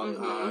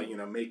about,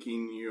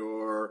 making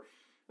your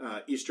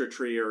Easter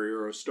tree or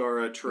your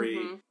Ostara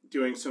tree,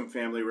 doing some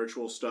family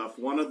ritual stuff.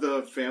 One of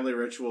the family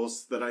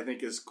rituals that I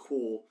think is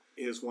cool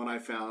is one I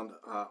found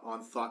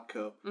on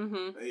ThoughtCo,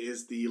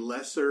 is the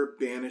lesser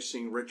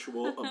banishing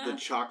ritual of the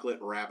chocolate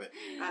rabbit.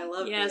 I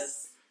love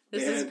Yes.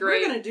 This And is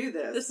great. We're going to do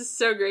this. This is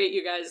so great,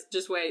 you guys.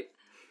 Just wait.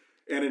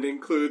 And it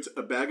includes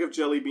a bag of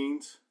jelly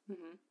beans,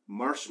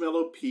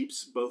 marshmallow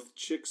peeps, both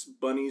chicks,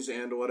 bunnies,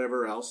 and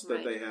whatever else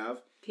that they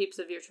have. Peeps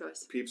of your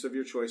choice. Peeps of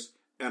your choice.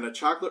 And a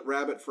chocolate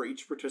rabbit for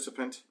each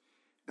participant.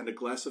 And a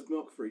glass of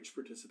milk for each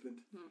participant.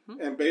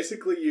 And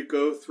basically you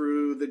go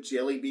through the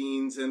jelly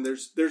beans, and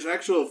there's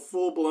actual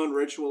full-blown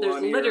ritual There's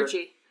on here.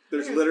 liturgy.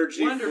 There's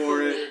liturgy wonderful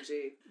for it.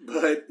 liturgy.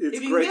 But it's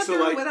If you great. can get So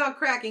through like, it without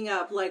cracking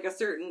up like a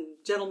certain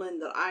gentleman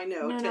that I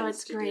know tends No,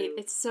 it's to great. do.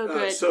 It's so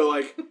good. so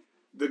like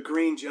the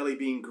green jelly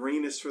bean,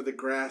 green is for the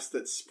grass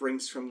that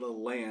springs from the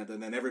land,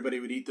 and then everybody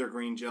would eat their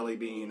green jelly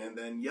bean, and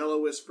then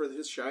yellow is for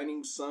the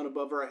shining sun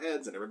above our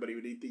heads, and everybody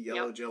would eat the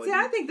yellow jelly See, bean.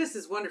 I think this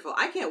is wonderful.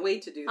 I can't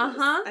wait to do this.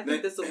 I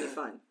think this will be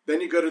fun.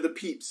 Then you go to the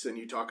peeps, and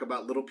you talk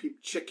about little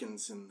peep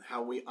chickens and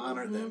how we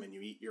honor them, and you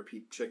eat your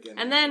peep chicken.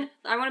 And then,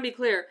 I want to be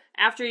clear,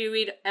 after you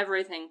eat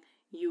everything,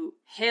 you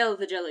hail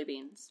the jelly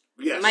beans.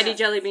 Yes. The mighty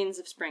jelly beans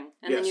of spring.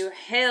 And then Yes. you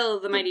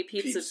hail the mighty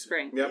peeps of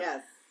spring. Yep.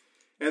 Yes.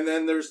 And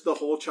then there's the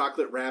whole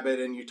chocolate rabbit,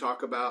 and you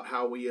talk about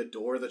how we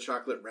adore the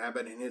chocolate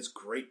rabbit and his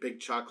great big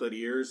chocolate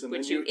ears, and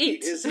Which then you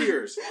eat eat. his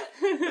ears.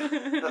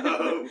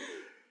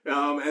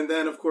 And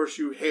then, of course,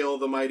 you hail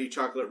the mighty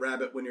chocolate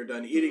rabbit when you're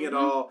done eating it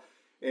all.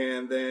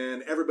 And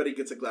then everybody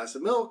gets a glass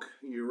of milk.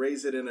 You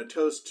raise it in a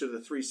toast to the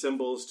three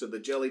symbols, to the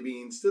jelly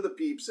beans, to the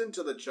peeps, and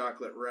to the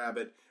chocolate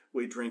rabbit.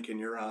 We drink in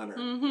your honor.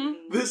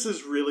 This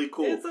is really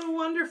cool. It's a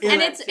wonderful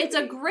And it's a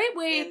activity great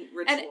way, and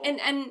ritual.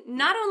 and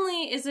not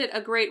only is it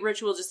a great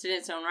ritual just in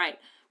its own right,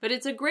 but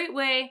it's a great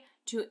way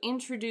to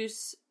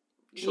introduce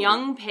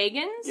young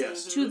pagans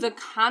Yes. to the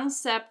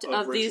concept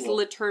of these ritual.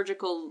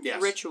 liturgical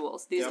Yes.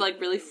 rituals, these Yep.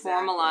 like really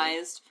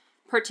formalized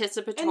and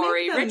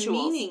participatory make them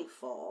rituals.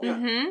 meaningful.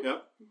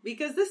 Yep.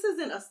 Because this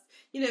isn't a,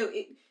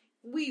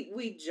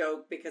 we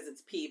joke because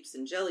it's peeps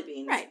and jelly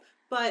beans. Right.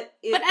 But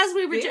it's as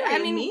we were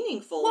very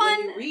meaningful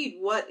when you read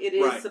what it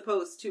is Right.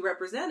 supposed to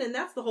represent, and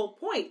that's the whole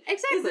point.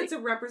 Exactly. Is it's a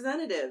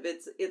representative.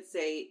 It's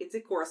a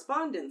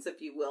correspondence,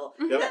 if you will,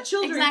 Yep. that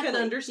children can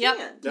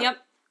understand.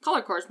 Yep.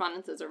 Color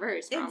correspondences are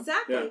very strong.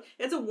 Exactly. Yeah.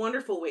 It's a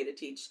wonderful way to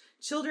teach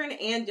children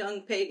and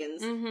young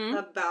pagans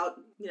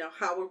about,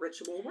 how a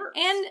ritual works.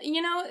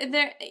 And,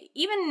 there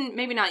even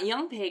maybe not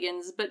young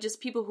pagans, but just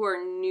people who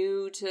are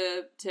new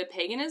to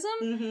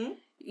paganism,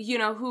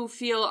 who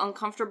feel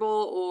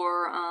uncomfortable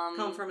or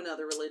come from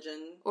another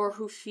religion. or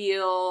who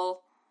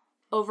feel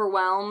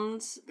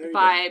overwhelmed There you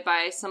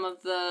by some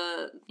of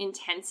the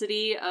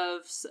intensity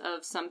of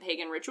some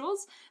pagan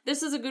rituals.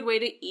 This is a good way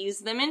to ease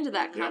them into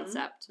that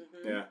concept.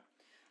 Yeah.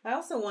 I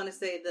also want to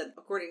say that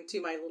according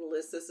to my little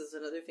list, this is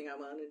another thing I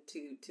wanted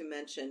to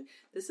mention.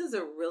 This is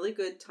a really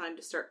good time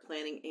to start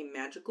planning a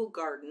magical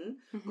garden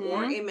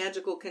or a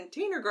magical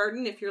container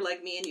garden if you're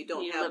like me and you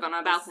live on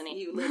a balcony.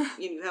 You live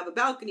and you have a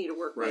balcony to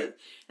work Right. with.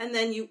 And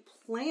then you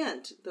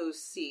plant those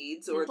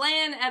seeds or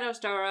Plan at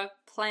Ostara,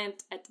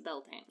 plant at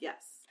Beltane.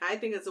 yes. I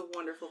think it's a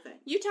wonderful thing.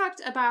 You talked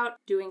about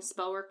doing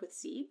spell work with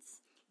seeds.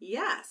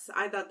 Yes,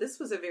 I thought this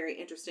was a very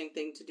interesting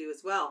thing to do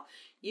as well.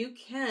 You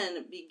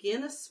can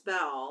begin a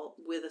spell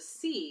with a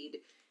seed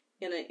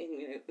in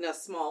a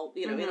small,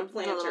 in a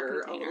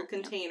planter, a little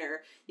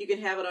container. You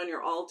can have it on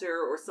your altar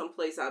or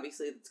someplace,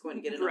 obviously, that's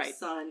going to get enough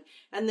sun.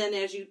 And then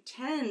as you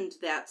tend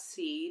that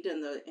seed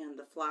and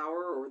the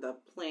flower or the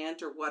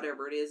plant or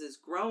whatever it is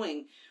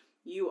growing,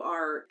 you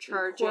are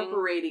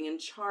incorporating and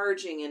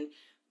charging and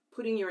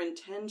putting your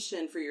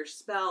intention for your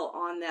spell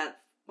on that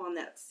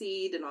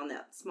seed and on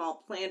that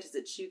small plant as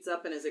it shoots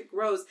up and as it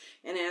grows.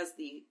 And as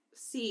the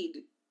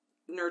seed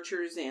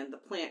nurtures and the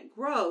plant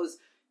grows,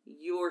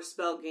 your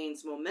spell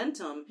gains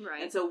momentum.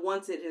 Right. And so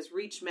once it has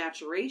reached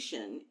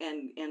maturation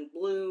and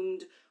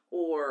bloomed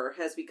or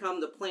has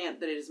become the plant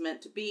that it is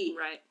meant to be,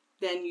 Right.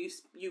 then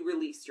you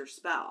release your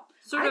spell.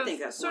 I think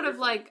that's sort wonderful.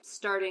 of like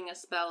starting a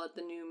spell at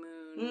the new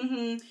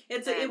moon.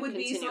 It would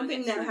be continuing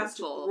something it that through has the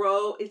to full.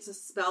 grow. It's a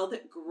spell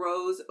that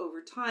grows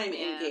over time Yeah.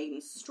 and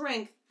gains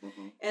strength.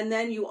 And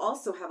then you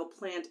also have a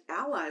plant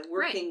ally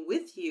working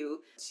with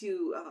you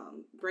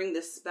to bring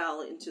this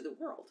spell into the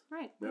world.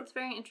 Right. That's a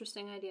very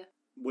interesting idea.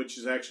 Which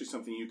is actually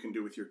something you can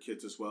do with your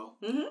kids as well.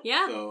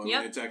 Yeah. So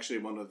it's actually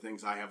one of the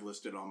things I have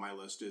listed on my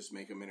list is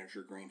make a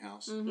miniature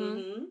greenhouse,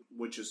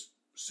 which is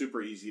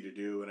super easy to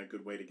do and a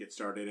good way to get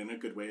started and a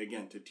good way,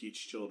 again, to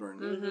teach children,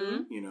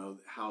 Mm-hmm. you know,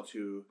 how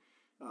to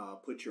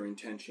put your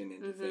intention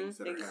into things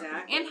that are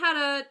happening. And how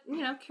to,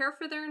 you know, care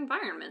for their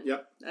environment.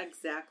 Yep.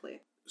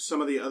 Exactly.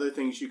 Some of the other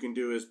things you can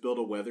do is build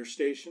a weather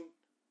station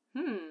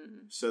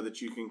Hmm. so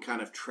that you can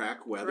kind of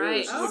track weather.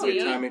 Right. This is a Oh, good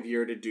yeah. time of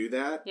year to do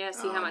that. Yeah,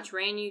 see how much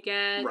rain you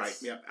get. Right.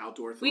 Yep.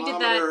 Outdoor We did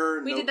thermometer.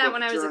 that. We did that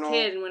when I was notebook a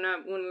journal.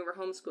 kid when we were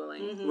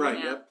homeschooling. Mhm. Right.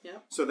 Yeah.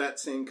 Yep. So that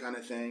same kind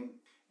of thing.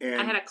 And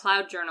I had a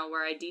cloud journal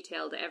where I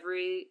detailed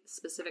every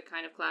specific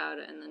kind of cloud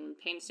and then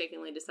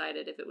painstakingly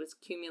decided if it was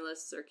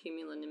cumulus or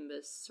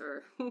cumulonimbus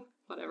or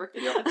whatever.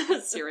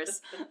 Yep. Cirrus.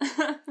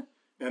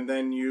 And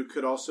then you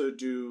could also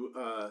do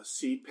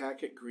seed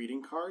packet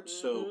greeting cards.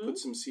 So put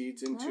some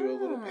seeds into a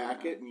little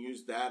packet and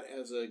use that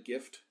as a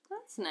gift.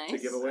 That's nice. To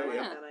give away, I like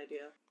yeah. that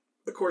idea.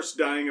 Of course,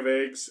 dying of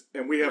eggs,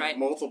 and we have Right.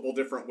 multiple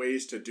different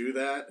ways to do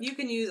that. You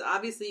can use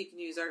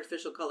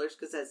artificial colors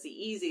because that's the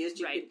easiest.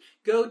 You Right.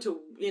 can go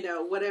to,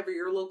 whatever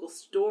your local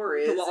store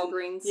is. The and,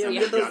 Walgreens. you know,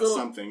 Yeah. get those Got little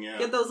something, yeah.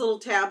 Get those little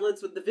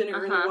tablets with the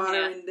vinegar and the water,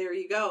 yeah. and there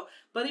you go.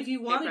 But if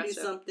you want to do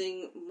presto.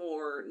 something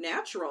more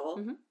natural,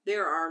 Mhm.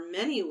 there are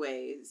many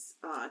ways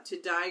to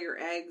dye your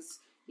eggs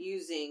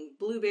using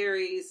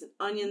blueberries,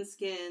 onion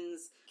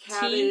skins,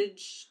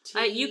 cabbage,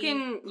 tea. You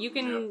can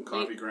Yep,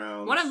 coffee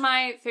grounds. One of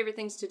my favorite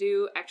things to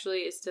do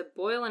actually is to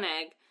boil an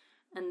egg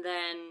and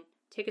then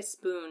take a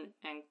spoon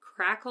and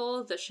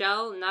crackle the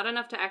shell, not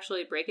enough to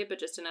actually break it, but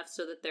just enough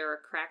so that there are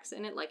cracks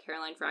in it, like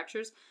hairline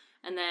fractures,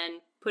 and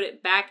then put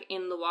it back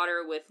in the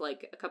water with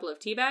like a couple of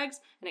tea bags,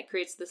 and it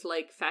creates this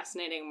like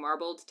fascinating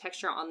marbled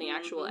texture on the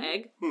actual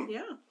egg.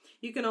 Yeah.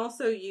 You can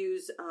also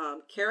use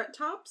carrot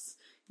tops.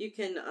 You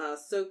can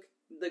soak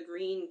the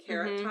green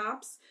carrot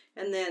tops,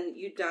 and then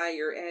you dye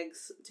your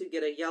eggs to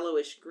get a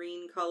yellowish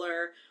green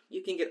color.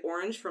 You can get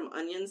orange from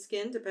onion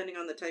skin, depending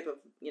on the type of,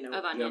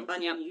 Of onion.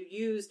 onion Yep. you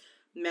use.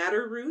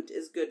 Madder root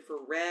is good for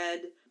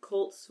red.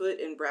 Colt's foot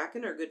and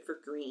bracken are good for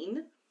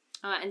green.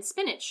 And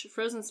spinach,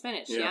 frozen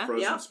spinach, yeah?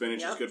 frozen Yep, spinach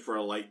is yep. good for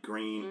a light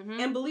green. Mm-hmm.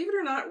 And believe it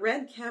or not,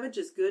 red cabbage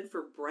is good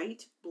for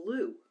bright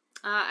blue.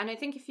 And I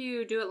think if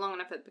you do it long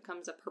enough, it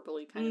becomes a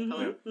purpley kind of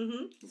color.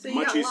 Mm-hmm. So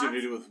Much got easier lots-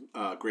 to do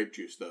with grape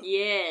juice, though.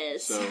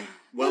 Yes. So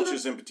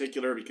Welch's in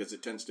particular, because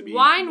it tends to be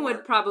Wine more-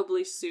 would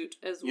probably suit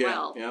as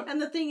well. Yeah.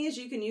 And the thing is,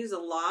 you can use a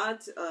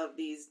lot of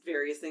these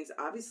various things,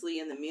 obviously,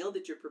 in the meal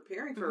that you're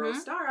preparing for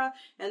Ostara,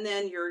 and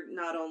then you're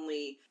not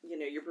only,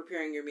 you're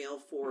preparing your meal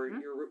for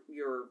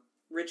your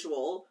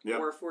ritual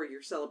or for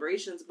your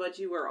celebrations, but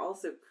you are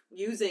also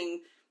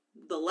using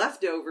the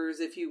leftovers,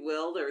 if you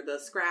will, or the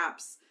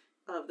scraps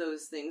of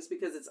those things,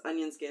 because it's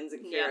onion skins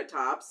and carrot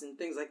tops and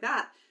things like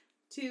that,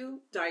 to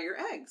dye your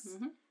eggs.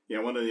 Yeah,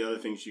 one of the other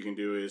things you can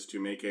do is to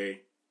make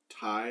a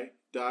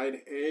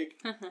tie-dyed egg,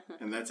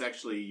 and that's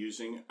actually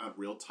using a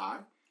real tie,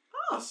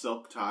 a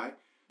silk tie.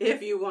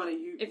 If you want to,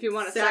 If you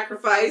want to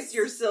sacrifice sacrifice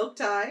your silk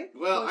tie.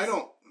 Well, I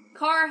don't...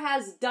 Carr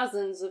has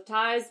dozens of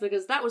ties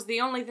because that was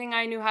the only thing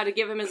I knew how to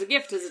give him as a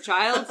gift as a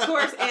child. Of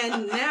course,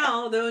 and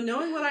now, though,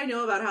 knowing what I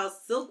know about how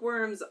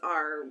silkworms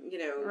are,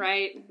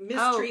 Right.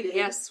 mistreated. Oh,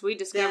 yes, we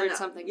discovered then,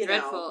 something you know,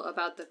 dreadful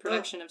about the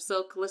production of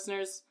silk.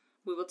 Listeners,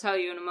 we will tell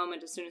you in a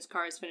moment as soon as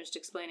Carr is finished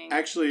explaining.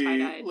 Actually,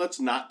 tie-dyed. let's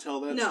not tell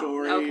that No.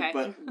 story, Okay.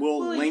 but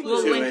we'll link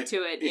We'll to link it.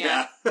 to it,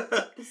 yeah.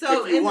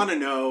 So, if you and- want to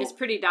know, It's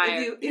pretty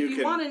dire. If you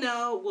can- want to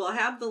know, we'll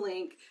have the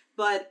link,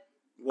 but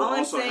we'll all I'm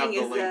also have saying the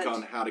is link that-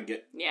 on how to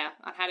get... Yeah,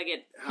 on how to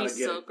get How to piece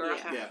get silk it. or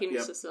Yeah.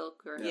 penis Yep. of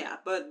silk. Or, yeah,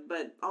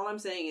 but all I'm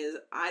saying is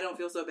I don't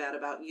feel so bad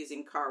about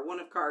using one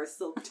of Carr's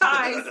silk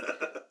ties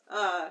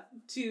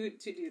to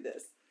do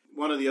this.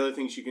 One of the other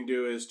things you can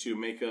do is to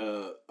make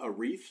a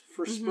wreath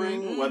for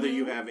spring, whether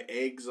you have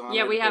eggs on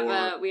Yeah, it we have or,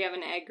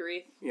 an egg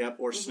wreath, Yep,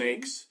 or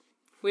snakes.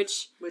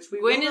 which Which we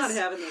Gwen will not is-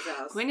 have in this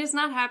house. Gwen is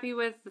not happy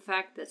with the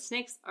fact that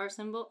snakes are a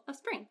symbol of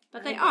spring,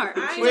 but they I know. are.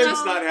 I She's Gwen's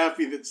just- not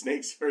happy that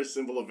snakes are a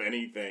symbol of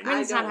anything.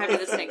 Gwen's I not don't happy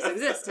like- that snakes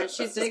exist, and she's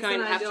just Snakes going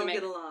and to I have to don't make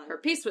get along. her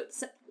peace with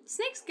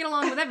snakes. Get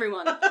along with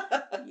everyone.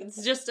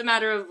 It's just a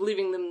matter of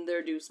leaving them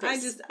their due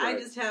space. I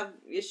just have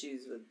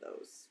issues with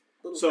those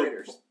little So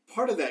critters.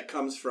 part of that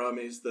comes from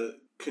is the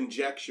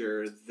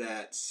conjecture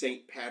that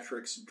St.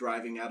 Patrick's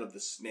driving out of the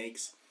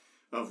snakes,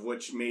 of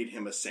which made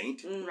him a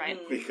saint, Right.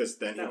 because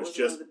then That he was one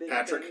just of the big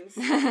Patrick. things.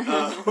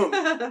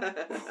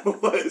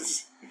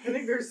 Was I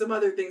think there's some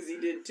other things he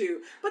did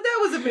too, but that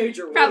was a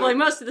major one. Probably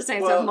most of the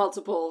saints Well, have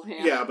multiple.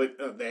 yeah,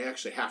 but they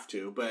actually have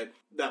to. But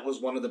that was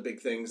one of the big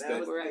things That that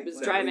was Where I was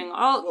that driving we-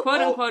 all, well,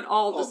 quote unquote,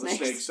 all the all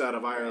snakes. out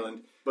of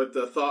Ireland. But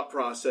the thought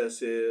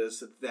process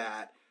is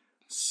that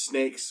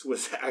snakes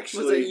was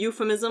actually Was a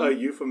euphemism. a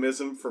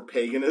euphemism for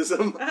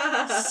paganism.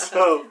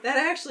 So that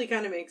actually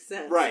kind of makes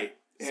sense. right.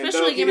 And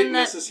Especially though he given didn't that-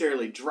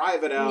 necessarily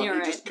drive it out, You're he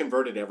right. just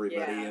converted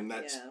everybody, Yeah, and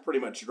that's yeah.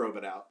 pretty much drove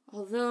it out.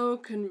 Although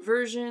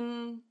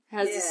conversion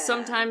has Yeah.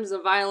 sometimes a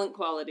violent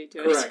quality to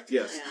it. Correct,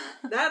 yes.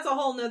 Yeah. That's a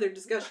whole nother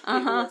discussion. People.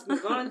 Uh-huh. Let's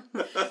move on.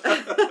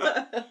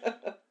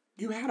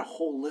 you had a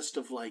whole list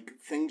of like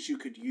things you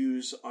could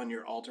use on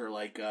your altar,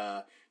 like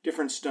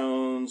different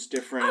stones,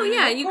 different. Oh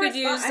yeah, you could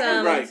use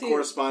right,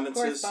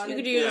 correspondences. You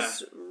could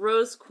use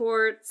rose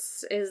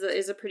quartz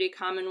is a pretty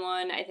common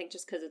one. I think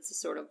just because it's a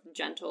sort of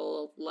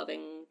gentle,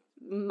 loving,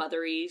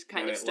 mothery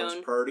kind of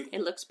stone.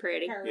 It looks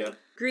pretty. Yeah.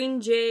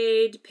 Green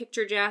jade,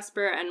 picture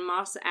jasper, and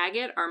moss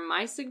agate are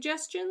my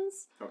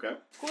suggestions. Okay.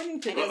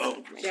 According to this,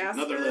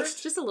 jasper, another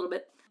list. Just a little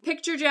bit.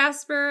 Picture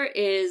jasper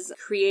is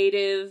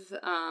creative.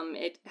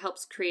 It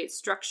helps create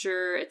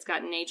structure. It's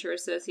got nature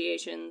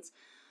associations.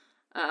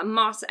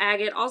 Moss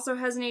agate also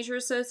has nature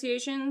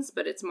associations,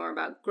 but it's more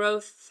about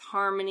growth,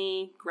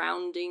 harmony,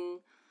 grounding.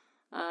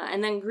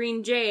 And then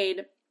green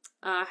jade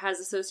has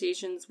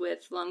associations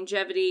with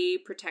longevity,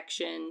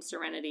 protection,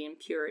 serenity, and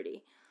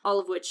purity. All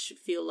of which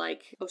feel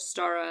like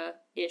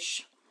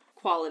Ostara-ish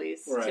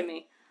qualities to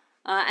me.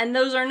 And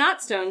those are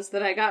not stones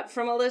that I got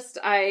from a list.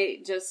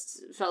 I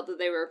just felt that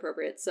they were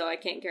appropriate, so I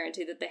can't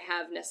guarantee that they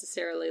have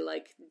necessarily,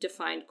 like,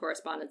 defined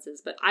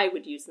correspondences, but I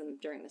would use them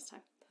during this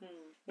time.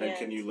 And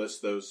can you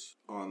list those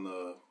on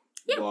the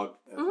blog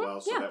as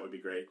well? So that would be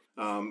great.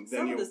 Go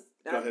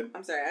ahead.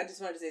 I'm sorry, I just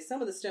wanted to say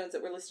some of the stones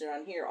that were listed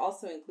on here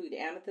also include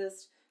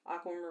amethyst,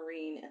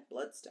 aquamarine, and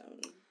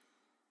bloodstone.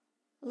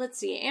 Let's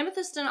see.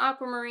 Amethyst and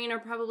aquamarine are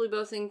probably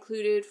both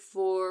included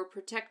for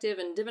protective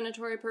and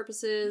divinatory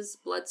purposes.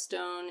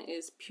 Bloodstone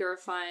is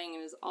purifying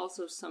and is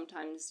also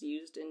sometimes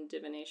used in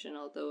divination,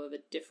 although of a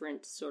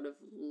different sort of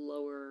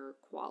lower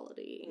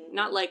quality. Mm-hmm.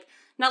 Not like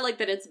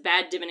that it's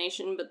bad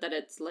divination, but that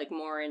it's like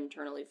more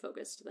internally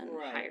focused than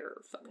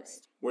higher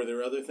focused. Right. Were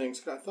there other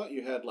things? I thought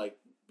you had like,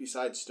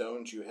 besides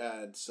stones, you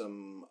had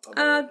some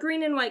other...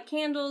 green and white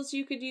candles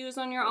you could use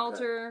on your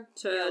altar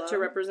to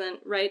represent,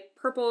 right?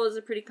 Purple is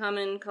a pretty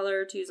common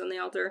color to use on the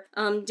altar.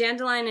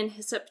 Dandelion and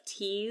hyssop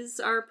teas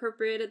are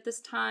appropriate at this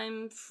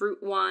time. Fruit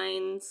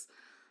wines.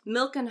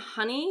 Milk and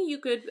honey you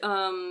could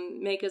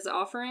make as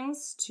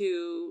offerings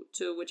to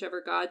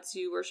whichever gods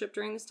you worship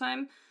during this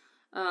time.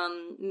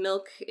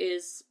 Milk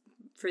is...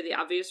 for the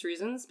obvious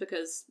reasons,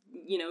 because,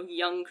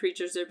 young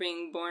creatures are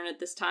being born at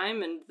this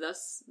time, and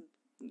thus...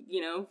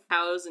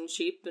 cows and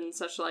sheep and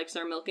such likes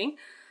are milking.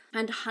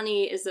 And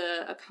honey is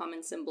a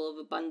common symbol of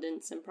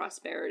abundance and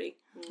prosperity.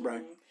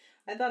 Right.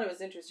 I thought it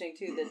was interesting,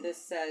 too, that this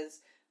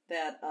says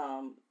that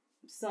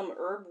some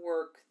herb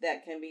work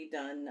that can be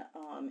done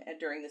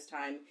during this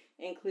time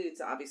includes,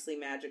 obviously,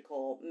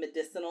 magical,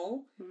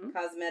 medicinal,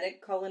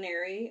 cosmetic,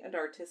 culinary, and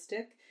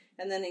artistic.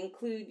 And then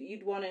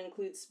you'd want to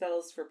include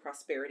spells for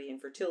prosperity and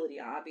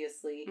fertility,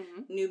 obviously.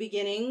 New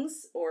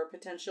beginnings or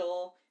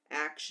potential...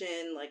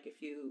 action, like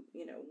if you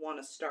want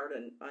to start a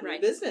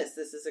new business,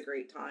 this is a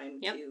great time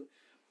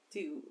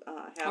to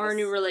have or a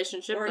new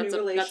relationship.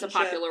 That's a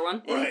popular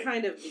one. Any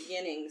kind of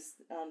beginnings,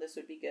 this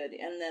would be good.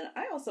 And then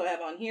I also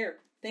have on here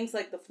things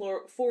like the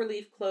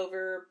 4-leaf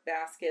clover,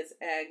 baskets,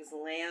 eggs,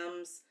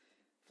 lambs,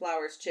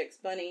 flowers, chicks,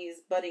 bunnies,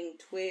 budding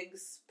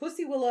twigs,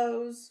 pussy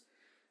willows,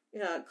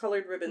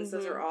 colored ribbons.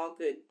 Those are all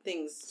good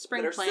things.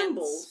 Spring that are plants.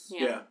 Symbols.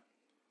 Yeah.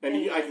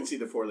 And I can see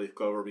the 4-leaf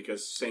clover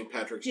because St.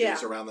 Patrick's Day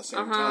is around the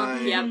same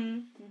time.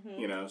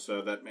 Yep.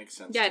 So that makes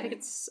sense. Yeah, I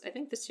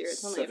think this year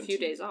it's only 17. A few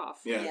days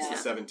off. Yeah,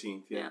 it's the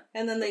 17th. Yeah.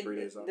 And then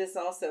this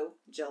also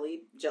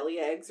jelly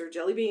eggs or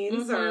jelly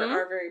beans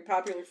are very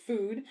popular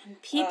food.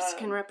 And peeps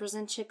can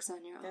represent chicks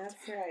on your altar.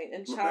 That's right.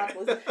 And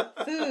chocolate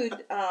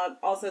food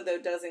also though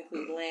does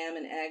include lamb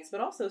and eggs, but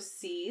also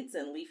seeds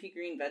and leafy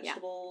green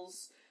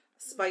vegetables,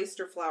 spiced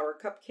or flour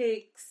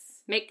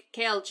cupcakes. Make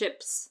kale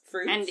chips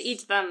fruits, and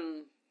eat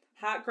them.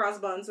 Hot cross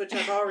buns, which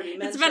I've already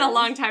mentioned. It's been a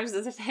long time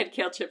since I've had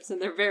kale chips,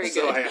 and they're very good.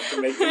 So I have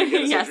to make them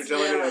again, yes. is what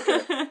you're telling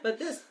me? Okay. But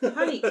this,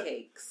 honey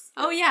cakes.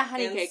 Oh, yeah,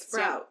 honey and cakes.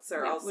 Sprouts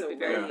are also would be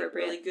very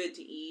appropriate. Really good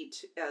to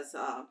eat as,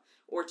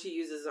 or to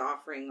use as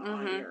offering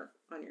on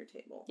your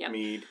table. Yep.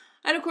 Mead.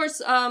 And of course,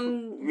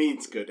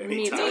 mead's good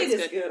anytime. Mead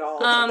is good all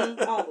the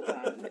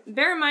time.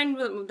 Bear in mind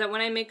that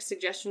when I make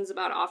suggestions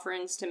about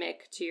offerings to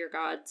make to your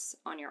gods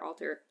on your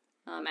altar,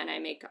 and I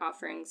make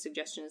offering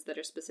suggestions that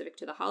are specific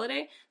to the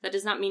holiday, that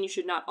does not mean you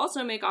should not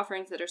also make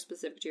offerings that are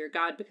specific to your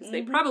god, because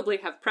they probably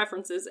have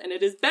preferences, and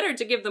it is better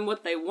to give them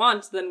what they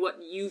want than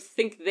what you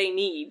think they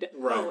need.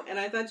 Right. Oh, and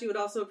I thought you would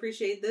also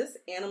appreciate this.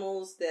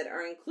 Animals that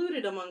are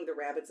included among the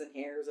rabbits and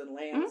hares and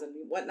lambs and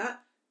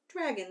whatnot,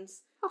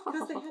 dragons,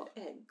 because they have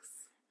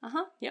eggs.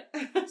 Yep.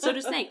 So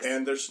do snakes.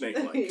 And they're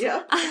snake-like.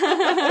 Yep. So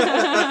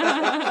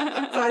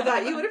I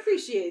thought you would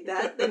appreciate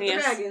that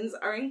Yes. dragons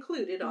are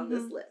included on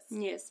this list.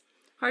 Yes.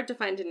 Hard to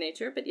find in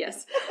nature, but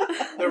yes.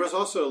 There was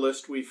also a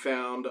list we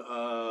found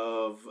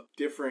of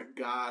different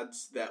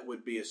gods that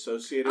would be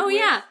associated with. Oh,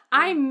 yeah.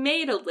 I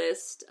made a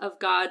list of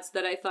gods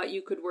that I thought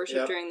you could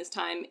worship during this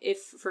time if,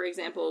 for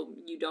example,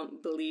 you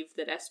don't believe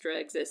that Estra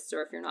exists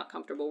or if you're not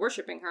comfortable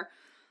worshiping her.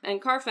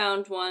 And Carr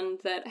found one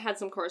that had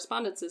some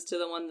correspondences to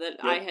the one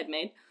that I had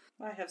made.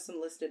 I have some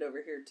listed over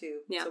here, too.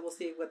 Yeah. So we'll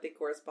see what they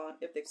correspond,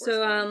 if they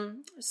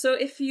correspond. So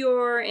if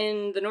you're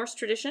in the Norse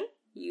tradition,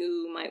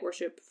 you might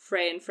worship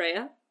Frey and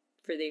Freya,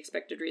 for the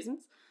expected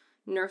reasons,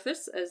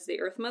 Nerthus as the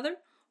Earth Mother,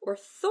 or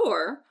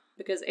Thor,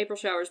 because April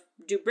showers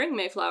do bring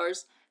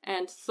Mayflowers,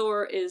 And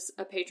Thor is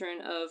a patron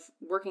of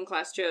working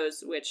class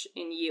Joes, which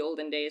in ye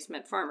olden days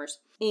meant farmers.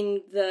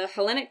 In the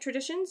Hellenic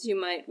traditions, you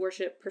might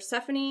worship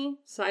Persephone,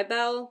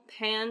 Cybele,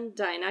 Pan,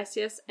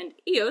 Dionysius, and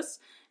Eos.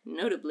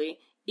 Notably,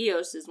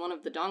 Eos is one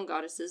of the dawn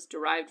goddesses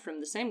derived from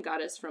the same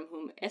goddess from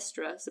whom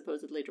Estra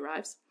supposedly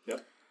derives.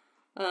 Yep.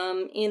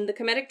 In the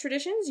Kemetic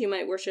traditions, you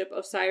might worship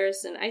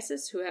Osiris and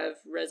Isis, who have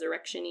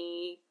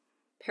resurrection-y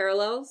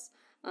parallels.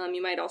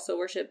 You might also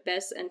worship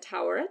Bes and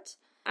Tauret.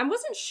 I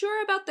wasn't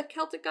sure about the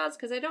Celtic gods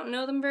because I don't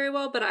know them very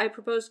well, but I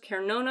proposed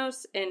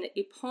Cernunnos and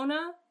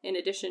Epona in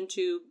addition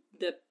to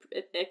the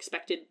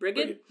expected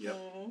Brigid. Yep.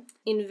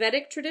 In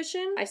Vedic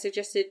tradition, I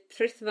suggested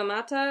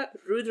Prithvamata,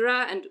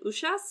 Rudra, and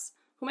Ushas,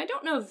 whom I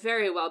don't know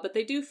very well, but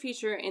they do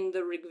feature in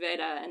the Rig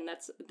Veda, and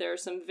there are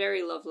some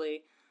very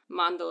lovely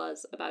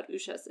mandalas about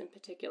Ushas in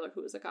particular,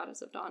 who is a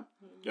goddess of dawn.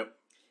 Yep.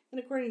 And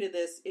according to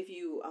this, if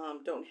you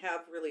don't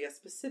have really a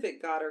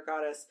specific god or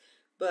goddess,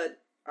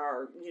 but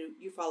are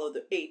you follow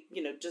the 8,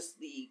 just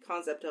the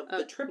concept of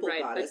the triple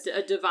goddess,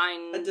 a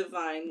divine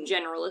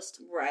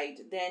generalist, right?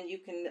 Then you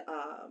can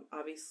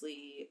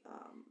obviously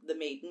the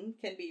maiden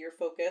can be your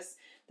focus.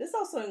 This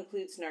also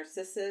includes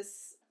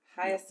Narcissus,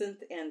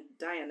 Hyacinth, and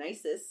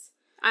Dionysus.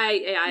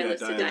 I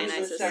listed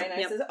Dionysus.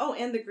 Yep. Oh,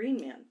 and the Green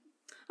Man.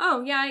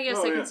 Oh, yeah, I guess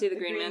I can see the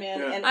Green Man.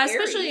 Yeah. And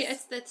especially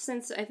Ares.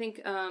 since I think,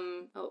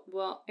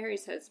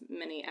 Ares has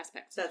many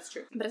aspects. That's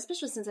true. But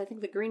especially since I think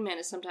the Green Man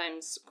is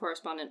sometimes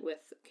correspondent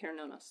with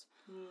Cernunnos.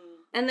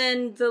 And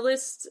then the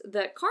list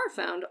that Carr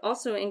found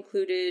also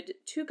included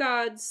two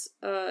goddesses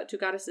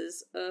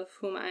of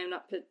whom I am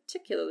not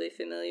particularly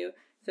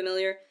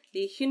familiar,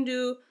 the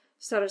Hindu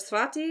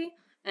Saraswati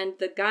and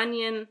the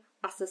Ghanaian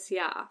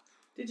Asasya.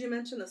 Did you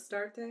mention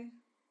Astarte?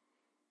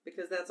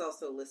 Because that's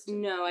also listed.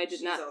 No, I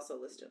did not. She's also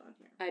listed on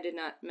here. I did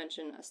not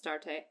mention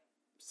Astarte,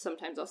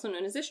 sometimes also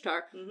known as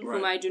Ishtar, Mm-hmm.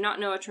 whom I do not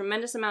know a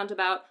tremendous amount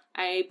about.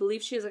 I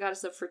believe she is a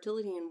goddess of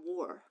fertility and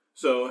war.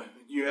 So,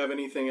 you have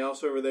anything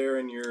else over there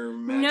in your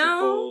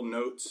magical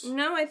notes?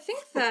 No, I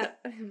think that...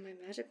 my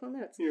magical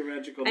notes. Your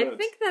magical notes. I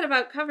think that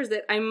about covers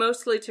it. I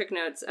mostly took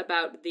notes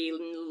about the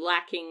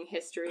lacking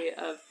history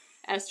of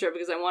Estra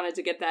because I wanted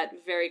to get that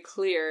very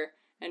clear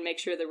and make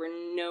sure there were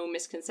no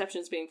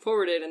misconceptions being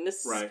forwarded in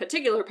this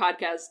particular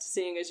podcast,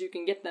 seeing as you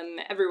can get them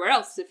everywhere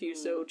else if you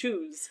so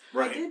choose.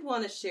 Right. I did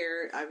want to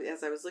share,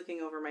 as I was looking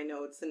over my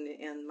notes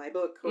and my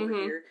book over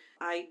here,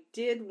 I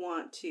did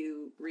want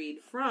to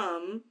read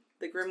from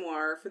the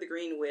Grimoire for the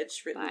Green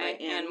Witch, written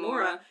by Anne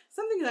Mora.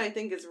 Something that I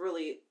think is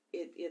really,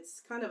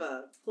 it's kind of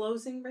a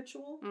closing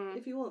ritual,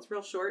 if you will. It's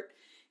real short.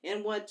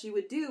 And what you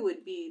would do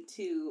would be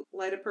to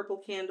light a purple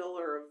candle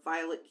or a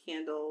violet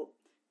candle,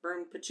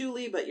 burn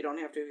patchouli, but you don't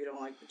have to if you don't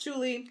like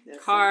patchouli.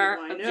 Carr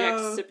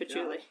objects to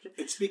patchouli.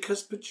 It's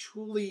because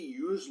patchouli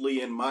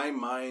usually, in my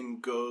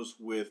mind, goes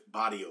with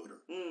body odor.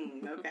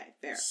 Okay,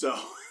 fair. So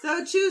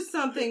choose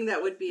something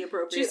that would be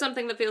appropriate. Choose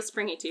something that feels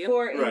springy to you.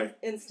 For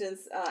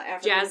instance,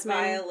 African Jasmine,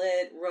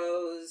 violet,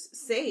 rose,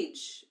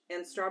 sage,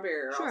 and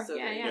strawberry are also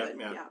very good.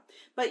 Yeah.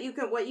 But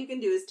what you can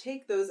do is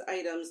take those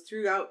items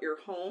throughout your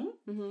home,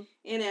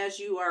 and as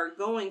you are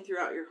going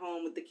throughout your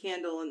home with the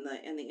candle and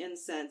the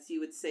incense, you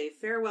would say,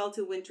 "Farewell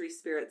to wintry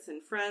spirits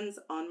and friends.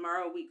 On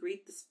morrow we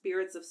greet the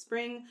spirits of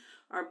spring.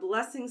 Our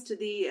blessings to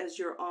thee as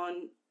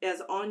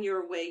on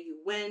your way you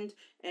wend,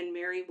 and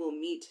Mary will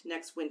meet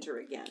next winter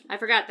again." I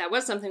forgot that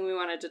was something we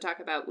wanted to talk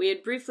about. We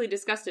had briefly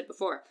discussed it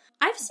before.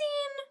 I've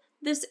seen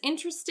this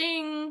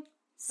interesting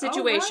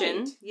situation. Oh,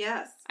 right.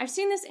 Yes. I've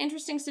seen this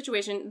interesting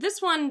situation.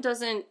 This one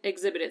doesn't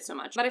exhibit it so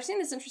much, but I've seen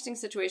this interesting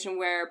situation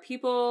where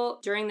people,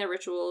 during their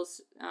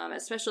rituals,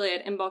 especially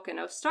at Imbolc and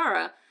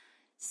Ostara,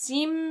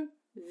 seem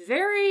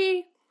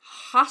very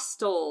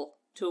hostile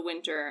to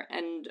winter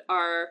and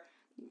are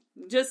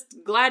just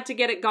glad to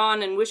get it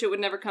gone and wish it would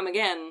never come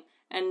again,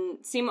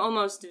 and seem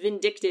almost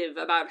vindictive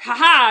about,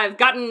 haha, I've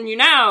gotten you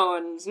now,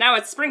 and now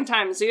it's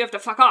springtime, so you have to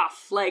fuck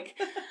off. Like...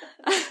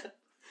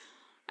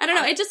 I don't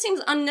know, it just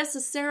seems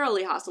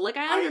unnecessarily hostile. Like,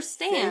 I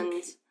understand. I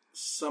think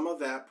some of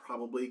that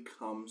probably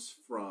comes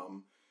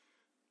from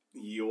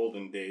the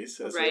olden days,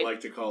 as they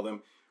like to call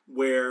them,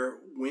 where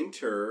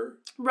winter,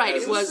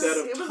 as it was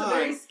a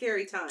very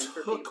scary time for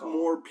people. Took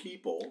more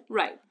people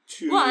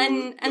to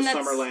and the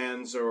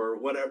Summerlands or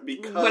whatever,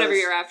 because... Whatever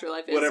your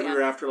afterlife is. Whatever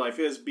your afterlife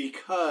is,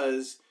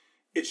 because...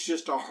 It's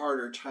just a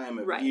harder time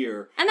of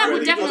year. And that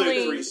would definitely...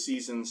 The other 3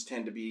 seasons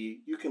tend to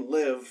be, you can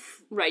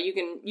live... Right,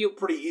 you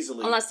pretty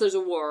easily. Unless there's a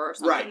war or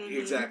something. Right,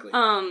 exactly.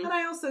 And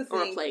I also think...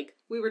 Or a plague.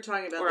 We were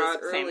talking about this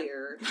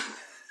earlier.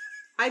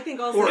 I think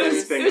also... It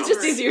was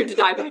just easier to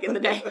die back in the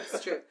day.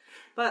 That's true.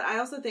 But I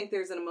also think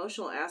there's an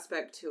emotional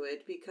aspect to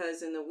it,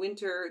 because in the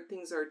winter,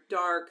 things are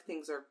dark,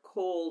 things are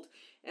cold,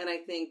 and I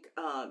think,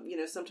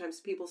 sometimes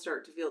people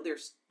start to feel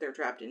they're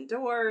trapped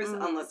indoors,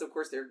 unless, of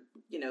course, they're,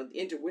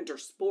 into winter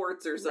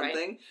sports or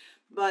something. Right.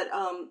 But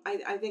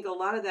I think a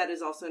lot of that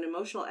is also an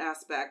emotional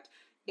aspect,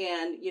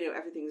 and,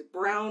 everything's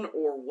brown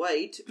or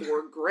white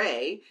or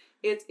gray.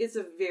 It's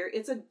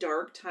a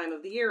dark time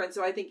of the year, and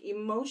so I think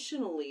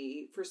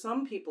emotionally, for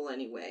some people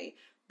anyway,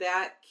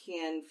 that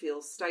can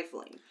feel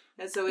stifling.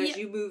 And so as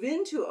you move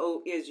into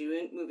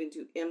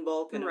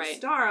Imbolc and Right.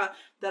 Ostara,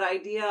 that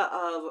idea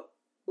of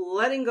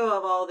letting go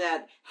of all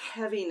that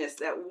heaviness,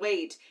 that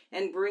weight,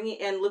 and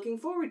looking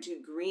forward to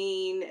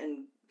green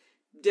and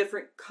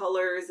different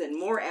colors and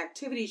more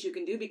activities you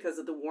can do because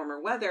of the warmer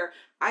weather.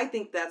 I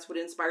think that's what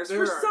inspires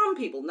some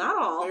people, not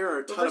all. There are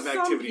a ton of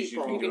activities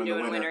you can do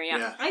in the winter.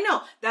 Yeah. I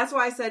know. That's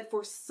why I said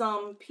for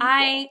some people.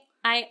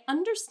 I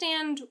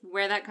understand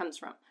where that comes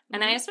from.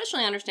 And I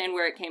especially understand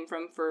where it came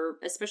from for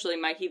especially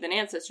my heathen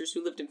ancestors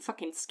who lived in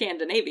fucking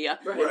Scandinavia.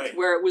 Right.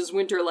 Where it was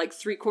winter like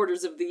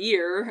 3/4 of the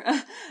year.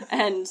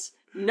 And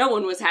no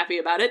one was happy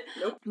about it.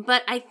 Nope.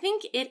 But I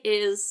think it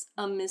is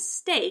a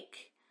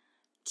mistake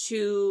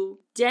to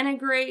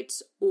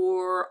denigrate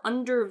or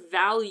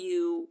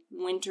undervalue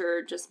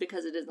winter just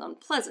because it is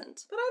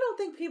unpleasant. But I don't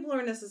think people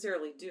are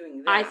necessarily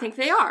doing that. I think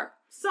they are.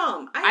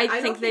 Some. I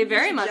think don't they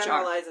very you should much are.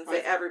 generalize and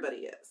say everybody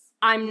is.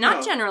 I'm not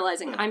No.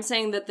 generalizing. No. I'm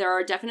saying that there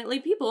are definitely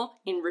people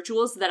in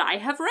rituals that I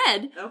have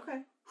read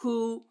Okay.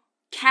 who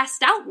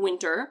cast out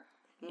winter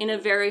in a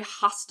very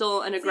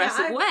hostile and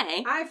aggressive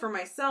way. I, for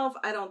myself,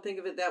 I don't think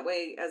of it that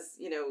way as,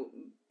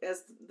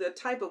 as the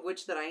type of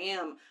witch that I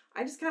am.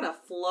 I just kind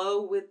of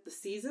flow with the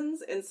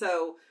seasons. And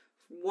so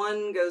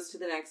one goes to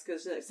the next,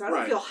 goes to the next. So I don't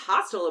Right. feel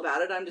hostile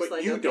about it. I'm just But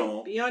like, you okay,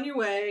 don't. be on your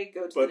way,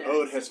 go to But the next.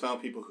 Ode has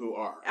found people who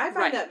are. I find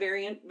Right. that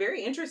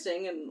very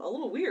interesting and a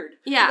little weird.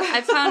 Yeah,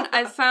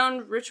 I've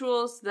found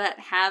rituals that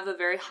have a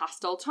very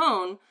hostile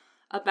tone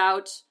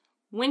about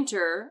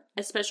winter,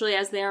 especially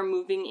as they are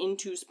moving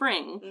into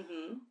spring,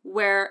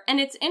 Mm-hmm. and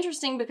it's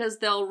interesting because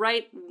they'll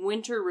write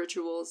winter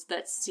rituals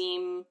that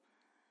seem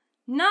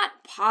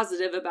not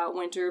positive about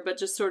winter, but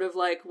just sort of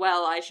like,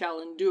 well, I shall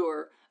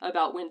endure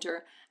about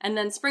winter. And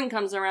then spring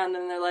comes around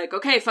and they're like,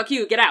 okay, fuck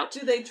you, get out.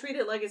 Do they treat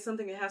it like it's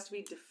something that has to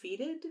be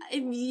defeated?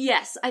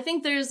 Yes, I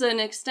think there's an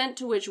extent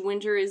to which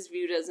winter is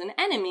viewed as an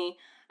enemy,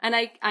 and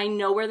I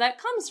know where that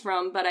comes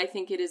from, but I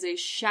think it is a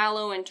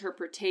shallow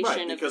interpretation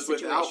Right, of the because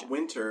situation. without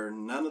winter,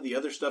 none of the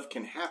other stuff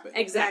can happen.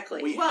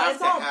 Exactly. We Well, have it's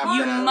to all have part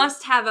You that.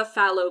 must have a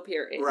fallow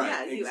period. Right,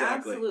 Yeah, you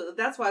exactly. absolutely.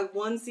 That's why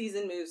one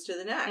season moves to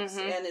the next,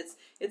 Mhm. and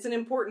it's an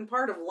important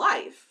part of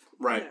life.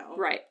 Right.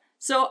 Right.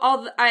 So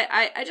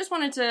I just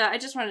wanted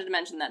to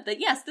mention that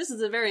yes, this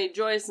is a very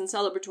joyous and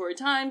celebratory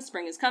time.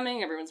 Spring is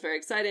coming. Everyone's very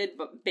excited.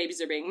 But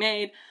babies are being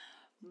made.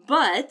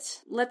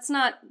 But let's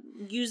not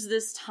use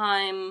this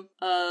time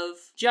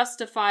of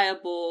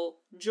justifiable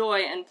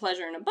joy and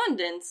pleasure and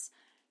abundance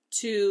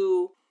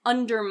to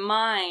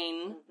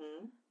undermine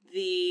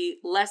the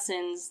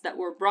lessons that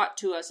were brought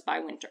to us by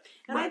winter.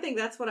 And I think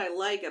that's what I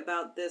like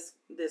about this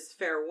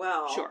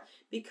farewell. Sure.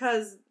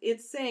 Because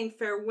it's saying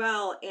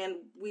farewell and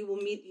we will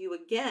meet you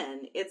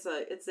again. It's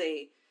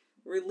a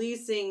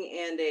releasing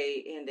and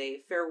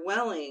a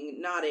farewelling,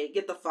 not a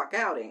get the fuck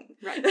outing.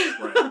 Right.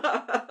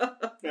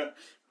 Yeah.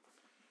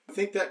 I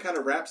think that kind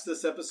of wraps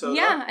this episode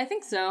Yeah, up. I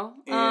think so.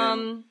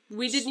 And-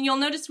 You'll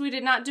notice we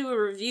did not do a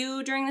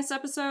review during this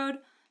episode.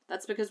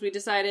 That's because we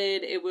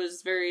decided it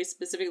was very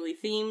specifically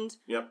themed.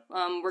 Yep.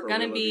 We're For gonna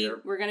Wheel of be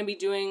Year. we're gonna be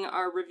doing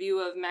our review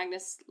of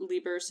Magnus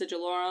Liber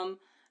Sigilorum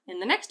in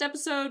the next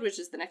episode, which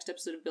is the next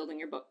episode of Building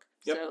Your Book.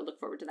 Yep. So look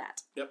forward to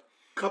that. Yep.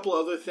 A couple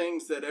other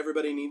things that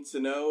everybody needs to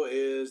know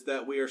is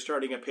that we are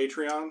starting a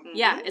Patreon.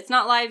 Yeah, it's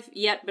not live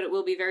yet, but it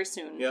will be very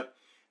soon. Yep.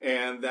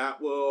 And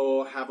that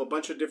will have a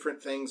bunch of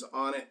different things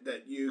on it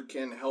that you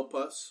can help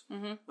us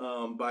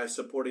by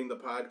supporting the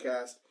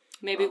podcast.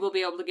 Maybe we'll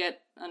be able to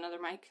get another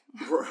mic.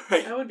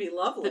 Right. That would be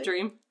lovely. The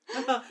dream.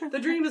 The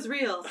dream is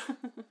real.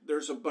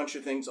 There's a bunch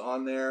of things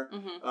on there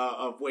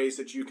of ways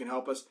that you can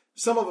help us.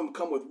 Some of them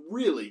come with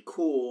really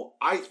cool,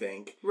 I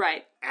think,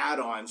 Right.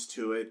 add-ons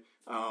to it.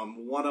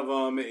 One of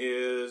them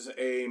is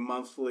a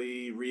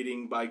monthly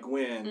reading by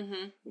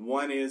Gwen.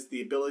 One is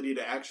the ability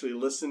to actually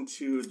listen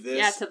to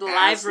this to the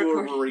as live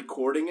we're recording.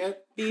 recording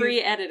it.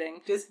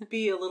 Pre-editing. Just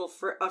be a little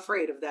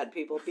afraid of that,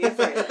 people. Be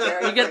afraid.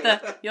 Very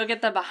You'll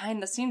get the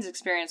behind the scenes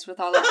experience with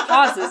all the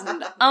pauses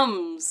and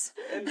ums.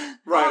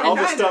 Right, all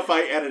the kind of- stuff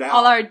I edit out.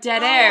 All our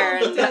dead air.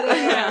 Oh, dead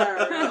air.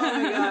 Oh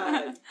my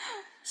god.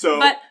 So,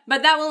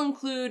 But that will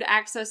include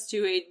access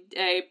to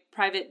a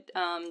private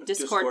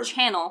Discord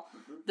channel.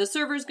 The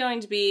server's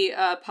going to be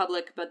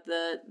public, but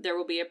there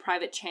will be a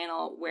private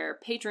channel where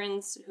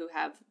patrons who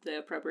have the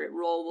appropriate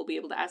role will be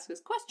able to ask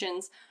us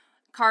questions.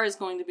 Car is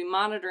going to be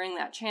monitoring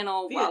that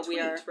channel Via while tweet,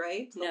 we are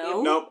right?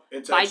 No. nope,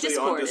 it's by actually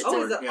Discord. on It's Discord.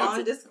 Oh, is it Yeah, on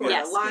it's a- Discord?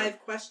 Yes. A live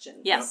question.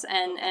 Yes,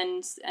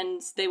 and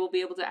they will be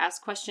able to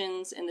ask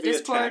questions in the Via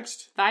Discord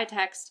text. via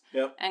text.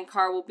 Yep. And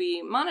Car will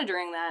be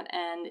monitoring that.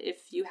 And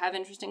if you have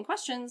interesting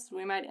questions,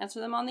 we might answer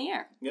them on the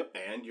air. Yep,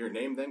 and your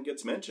name then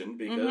gets mentioned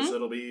because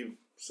it'll be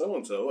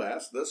so-and-so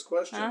asked this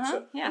question.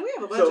 So, Yeah. And we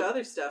have a bunch So- of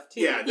other stuff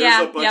too. yeah, there's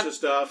Yeah, a bunch yep. of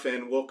stuff,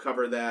 and we'll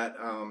cover that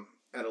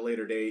at a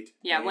later date.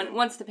 Yeah, And-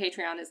 once the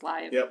Patreon is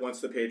live. Yep, once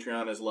the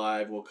Patreon is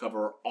live, we'll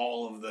cover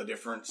all of the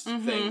different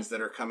Mm-hmm. things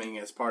that are coming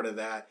as part of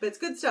that. But it's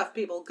good stuff,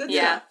 people. Good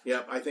Yeah. stuff.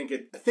 Yep, I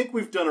think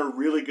we've done a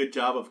really good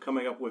job of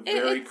coming up with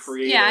very It's-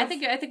 creative. Yeah, I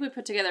think we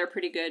put together a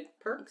pretty good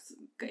Perks.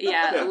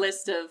 Yeah.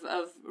 list of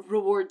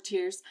reward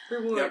tiers.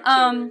 Reward. Yep.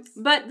 tiers.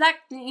 But that,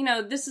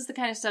 this is the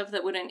kind of stuff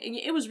that wouldn't.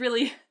 It was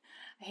really.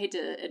 I hate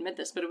to admit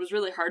this, but it was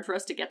really hard for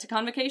us to get to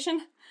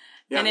Convocation,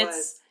 Yeah. and It it's.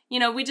 was.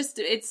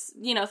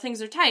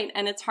 Things are tight,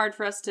 and it's hard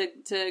for us to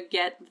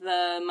get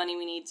the money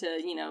we need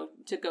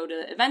to go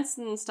to events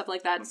and stuff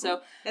like that.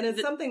 So And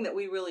it's something that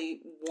we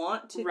really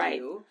want to Right.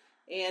 do.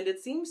 And it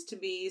seems to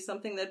be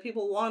something that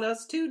people want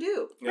us to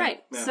do. Yeah,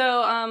 right.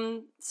 yeah.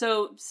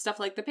 So stuff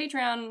like the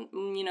Patreon,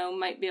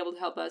 might be able to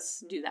help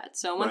us do that.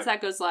 So once Right.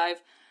 that goes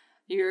live,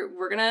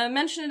 we're gonna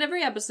mention it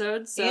every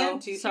episode. So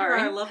and to sorry.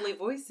 hear our lovely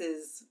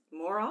voices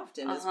more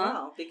often as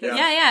well. Because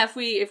Yeah. If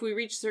we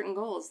reach certain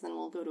goals, then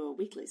we'll go to a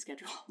weekly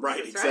schedule.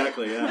 Right, That's right.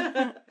 exactly,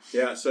 yeah.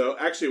 Yeah, so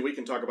actually we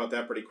can talk about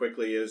that pretty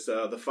quickly, is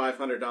the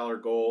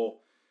 $500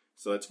 goal.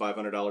 So that's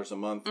 $500 a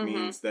month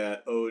means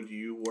that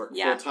you work Mm-hmm.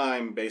 Yeah.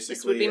 full-time, basically,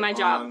 This would be my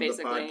job, on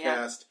basically, the yeah.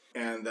 podcast,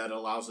 and that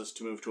allows us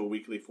to move to a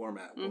weekly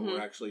format, where we're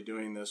actually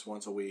doing this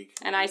once a week.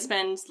 And I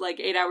spend like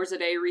 8 hours a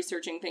day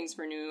researching things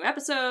for new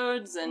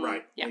episodes, and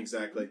Right, yeah.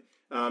 exactly.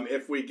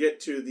 If we get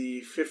to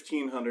the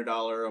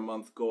 $1,500 a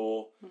month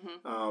goal,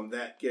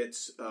 that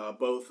gets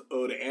both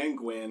Ode and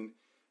Gwen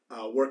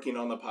working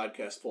on the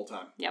podcast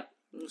full-time. Yep.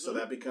 So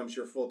that becomes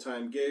your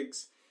full-time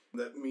gigs.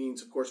 That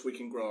means, of course, we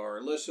can grow our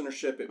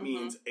listenership. It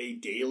means a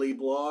daily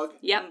blog.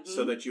 Yep.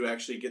 So that you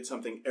actually get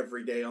something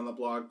every day on the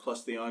blog,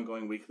 plus the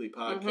ongoing weekly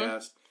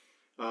podcast.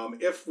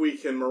 If we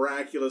can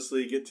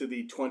miraculously get to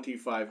the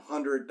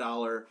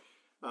 $2,500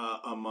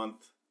 a month,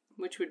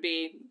 Which would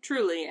be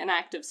truly an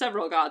act of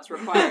several gods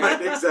required.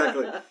 right,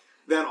 exactly,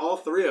 then all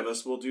three of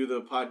us will do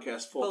the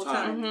podcast full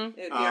time. It would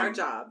be our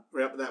job.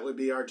 Yep, that would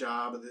be our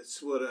job.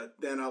 This would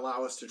then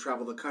allow us to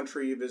travel the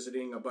country,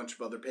 visiting a bunch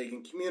of other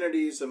pagan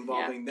communities,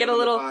 involving them Get a in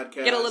little the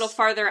podcast. get a little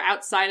farther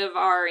outside of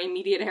our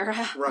immediate era.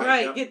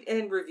 Right. yep. Get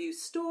and review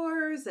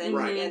stores and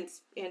Right.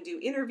 and do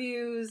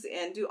interviews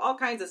and do all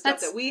kinds of stuff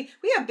That's- that we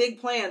have big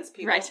plans,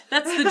 people. Right.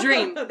 That's the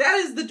dream. That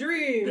is the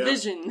dream. Yeah.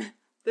 Vision.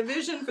 The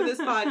vision for this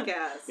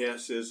podcast.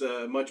 Yes, is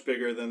much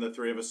bigger than the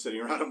three of us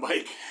sitting around a mic.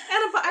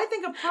 And I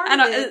think a part And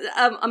of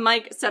it. a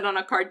mic set on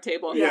a card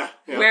table. Yeah.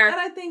 Where And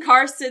I think-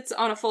 Carr sits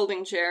on a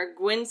folding chair,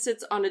 Gwen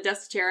sits on a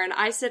desk chair, and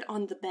I sit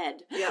on the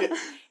bed. Yeah.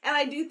 And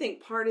I do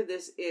think part of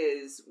this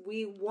is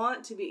we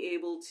want to be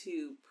able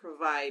to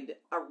provide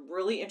a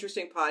really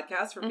interesting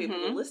podcast for people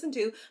to listen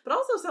to, but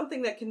also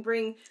something that can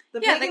bring the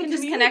Yeah, that pagan can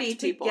just community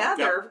connect people.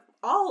 together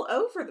all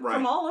over Right.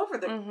 from all over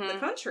the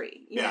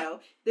country. You Yeah. know,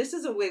 this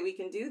is a way we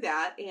can do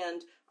that,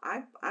 and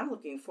I'm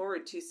looking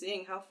forward to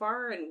seeing how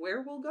far and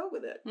where we'll go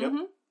with it. Yep,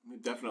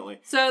 definitely.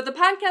 So the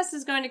podcast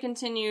is going to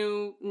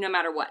continue no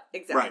matter what.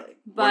 Exactly. Right.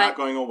 But- We're not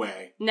going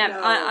away.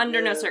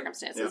 Under no no.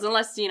 circumstances, Yeah.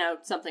 unless,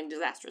 something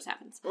disastrous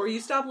happens. Or you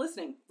stop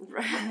listening.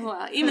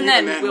 Well, even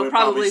then, then we'll we'll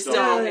probably probably still,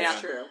 still- yeah.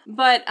 That's true.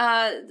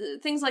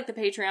 But things like the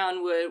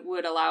Patreon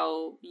would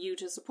allow you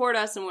to support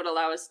us and would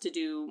allow us to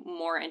do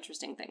more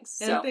interesting things.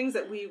 And So, things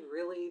that we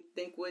really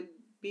think would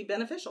be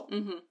beneficial.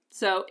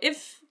 so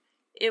if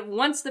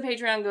once the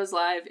Patreon goes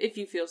live, if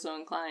you feel so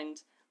inclined,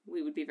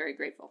 we would be very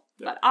grateful.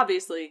 But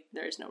obviously,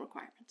 there is no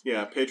requirement.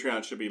 Yeah,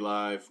 Patreon should be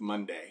live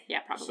Monday. Yeah,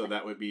 probably. So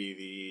that would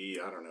be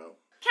the, I don't know.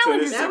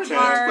 Calendars so of it is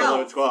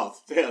March. the 12th.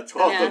 Yeah, 12th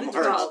Yeah, of the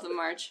March. 12th of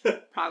March,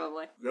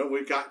 probably. No,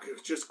 we've got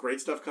just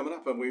great stuff coming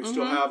up, and we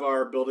still have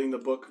our Building the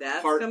Book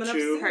That's Part coming up 2.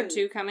 soon. Part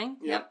 2 coming.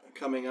 Yep,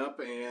 coming up,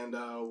 and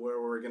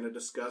where we're going to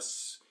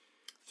discuss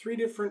 3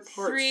 different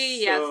parts.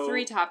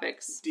 Three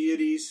topics.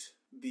 Deities,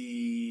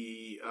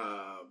 the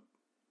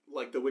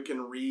like the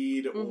Wiccan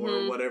Read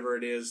or whatever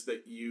it is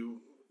that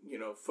you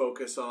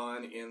focus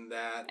on in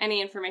that.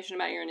 Any information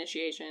about your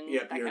initiation.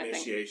 Yep, that your kind of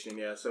thing. initiation.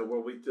 Yeah, so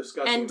we'll be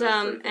discussing And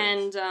those 3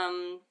 things.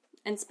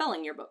 and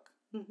spelling your book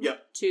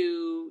Yep.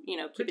 to keep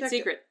it Protect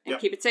secret and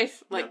Yep. keep it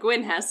safe, like Yep.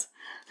 Gwen has.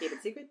 Keep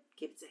it secret.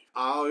 Keep it safe.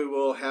 I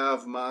will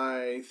have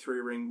my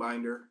 3-ring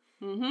binder.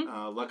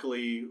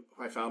 Luckily,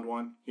 I found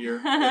one here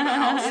in the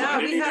house. So Yeah, I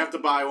we didn't even have- have to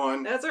buy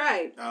one. That's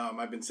right.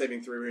 I've been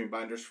saving 3-ring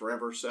binders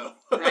forever, so.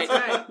 Right.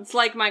 right. It's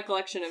like my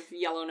collection of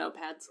yellow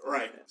notepads.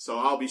 Right. So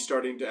I'll be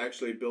starting to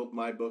actually build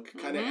my book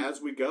kind of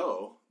as we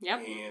go.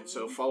 Yep. And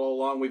so follow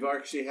along. We've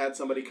actually had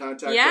somebody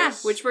contact Yeah,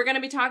 us. which we're going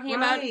to be talking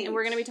about. Right. And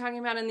we're going to be talking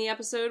about in the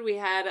episode. We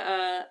had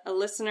a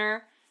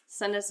listener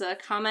send us a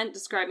comment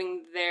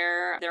describing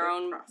their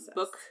own process.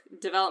 book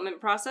development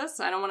process.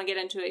 I don't want to get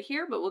into it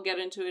here, but we'll get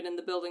into it in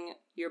the Building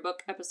Your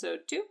Book episode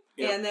 2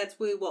 Yep. And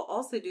we will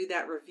also do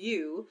that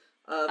review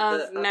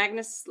of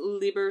Magnus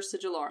Liber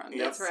Sigillarum. Yep.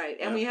 That's right.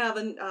 And we have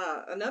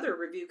another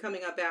review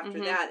coming up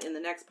after that in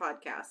the next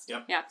podcast.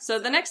 Yep. Yeah, so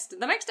the next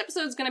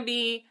episode is going to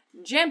be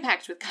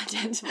jam-packed with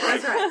content.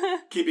 That's right.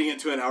 Keeping it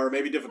to an hour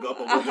may be difficult,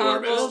 but we'll do our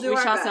best. We'll do we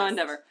our shall best. so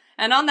endeavor.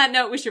 And on that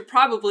note, we should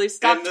probably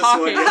stop End this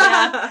talking. one.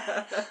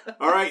 Yeah.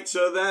 All right,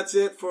 so that's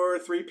it for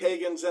 3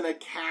 Pagans and a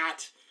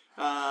Cat.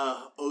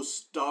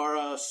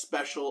 Ostara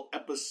special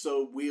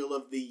episode Wheel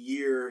of the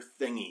Year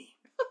thingy.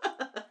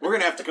 We're going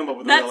to have to come up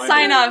with a That real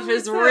sign idea. off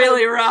is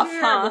really rough,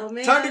 Terrible, huh?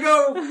 man. Time to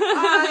go!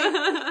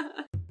 Bye.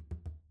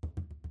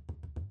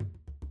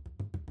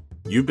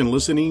 You've been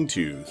listening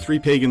to Three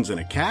Pagans and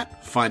a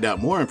Cat. Find out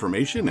more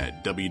information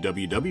at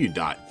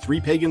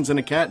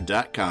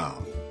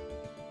www.threepagansandacat.com.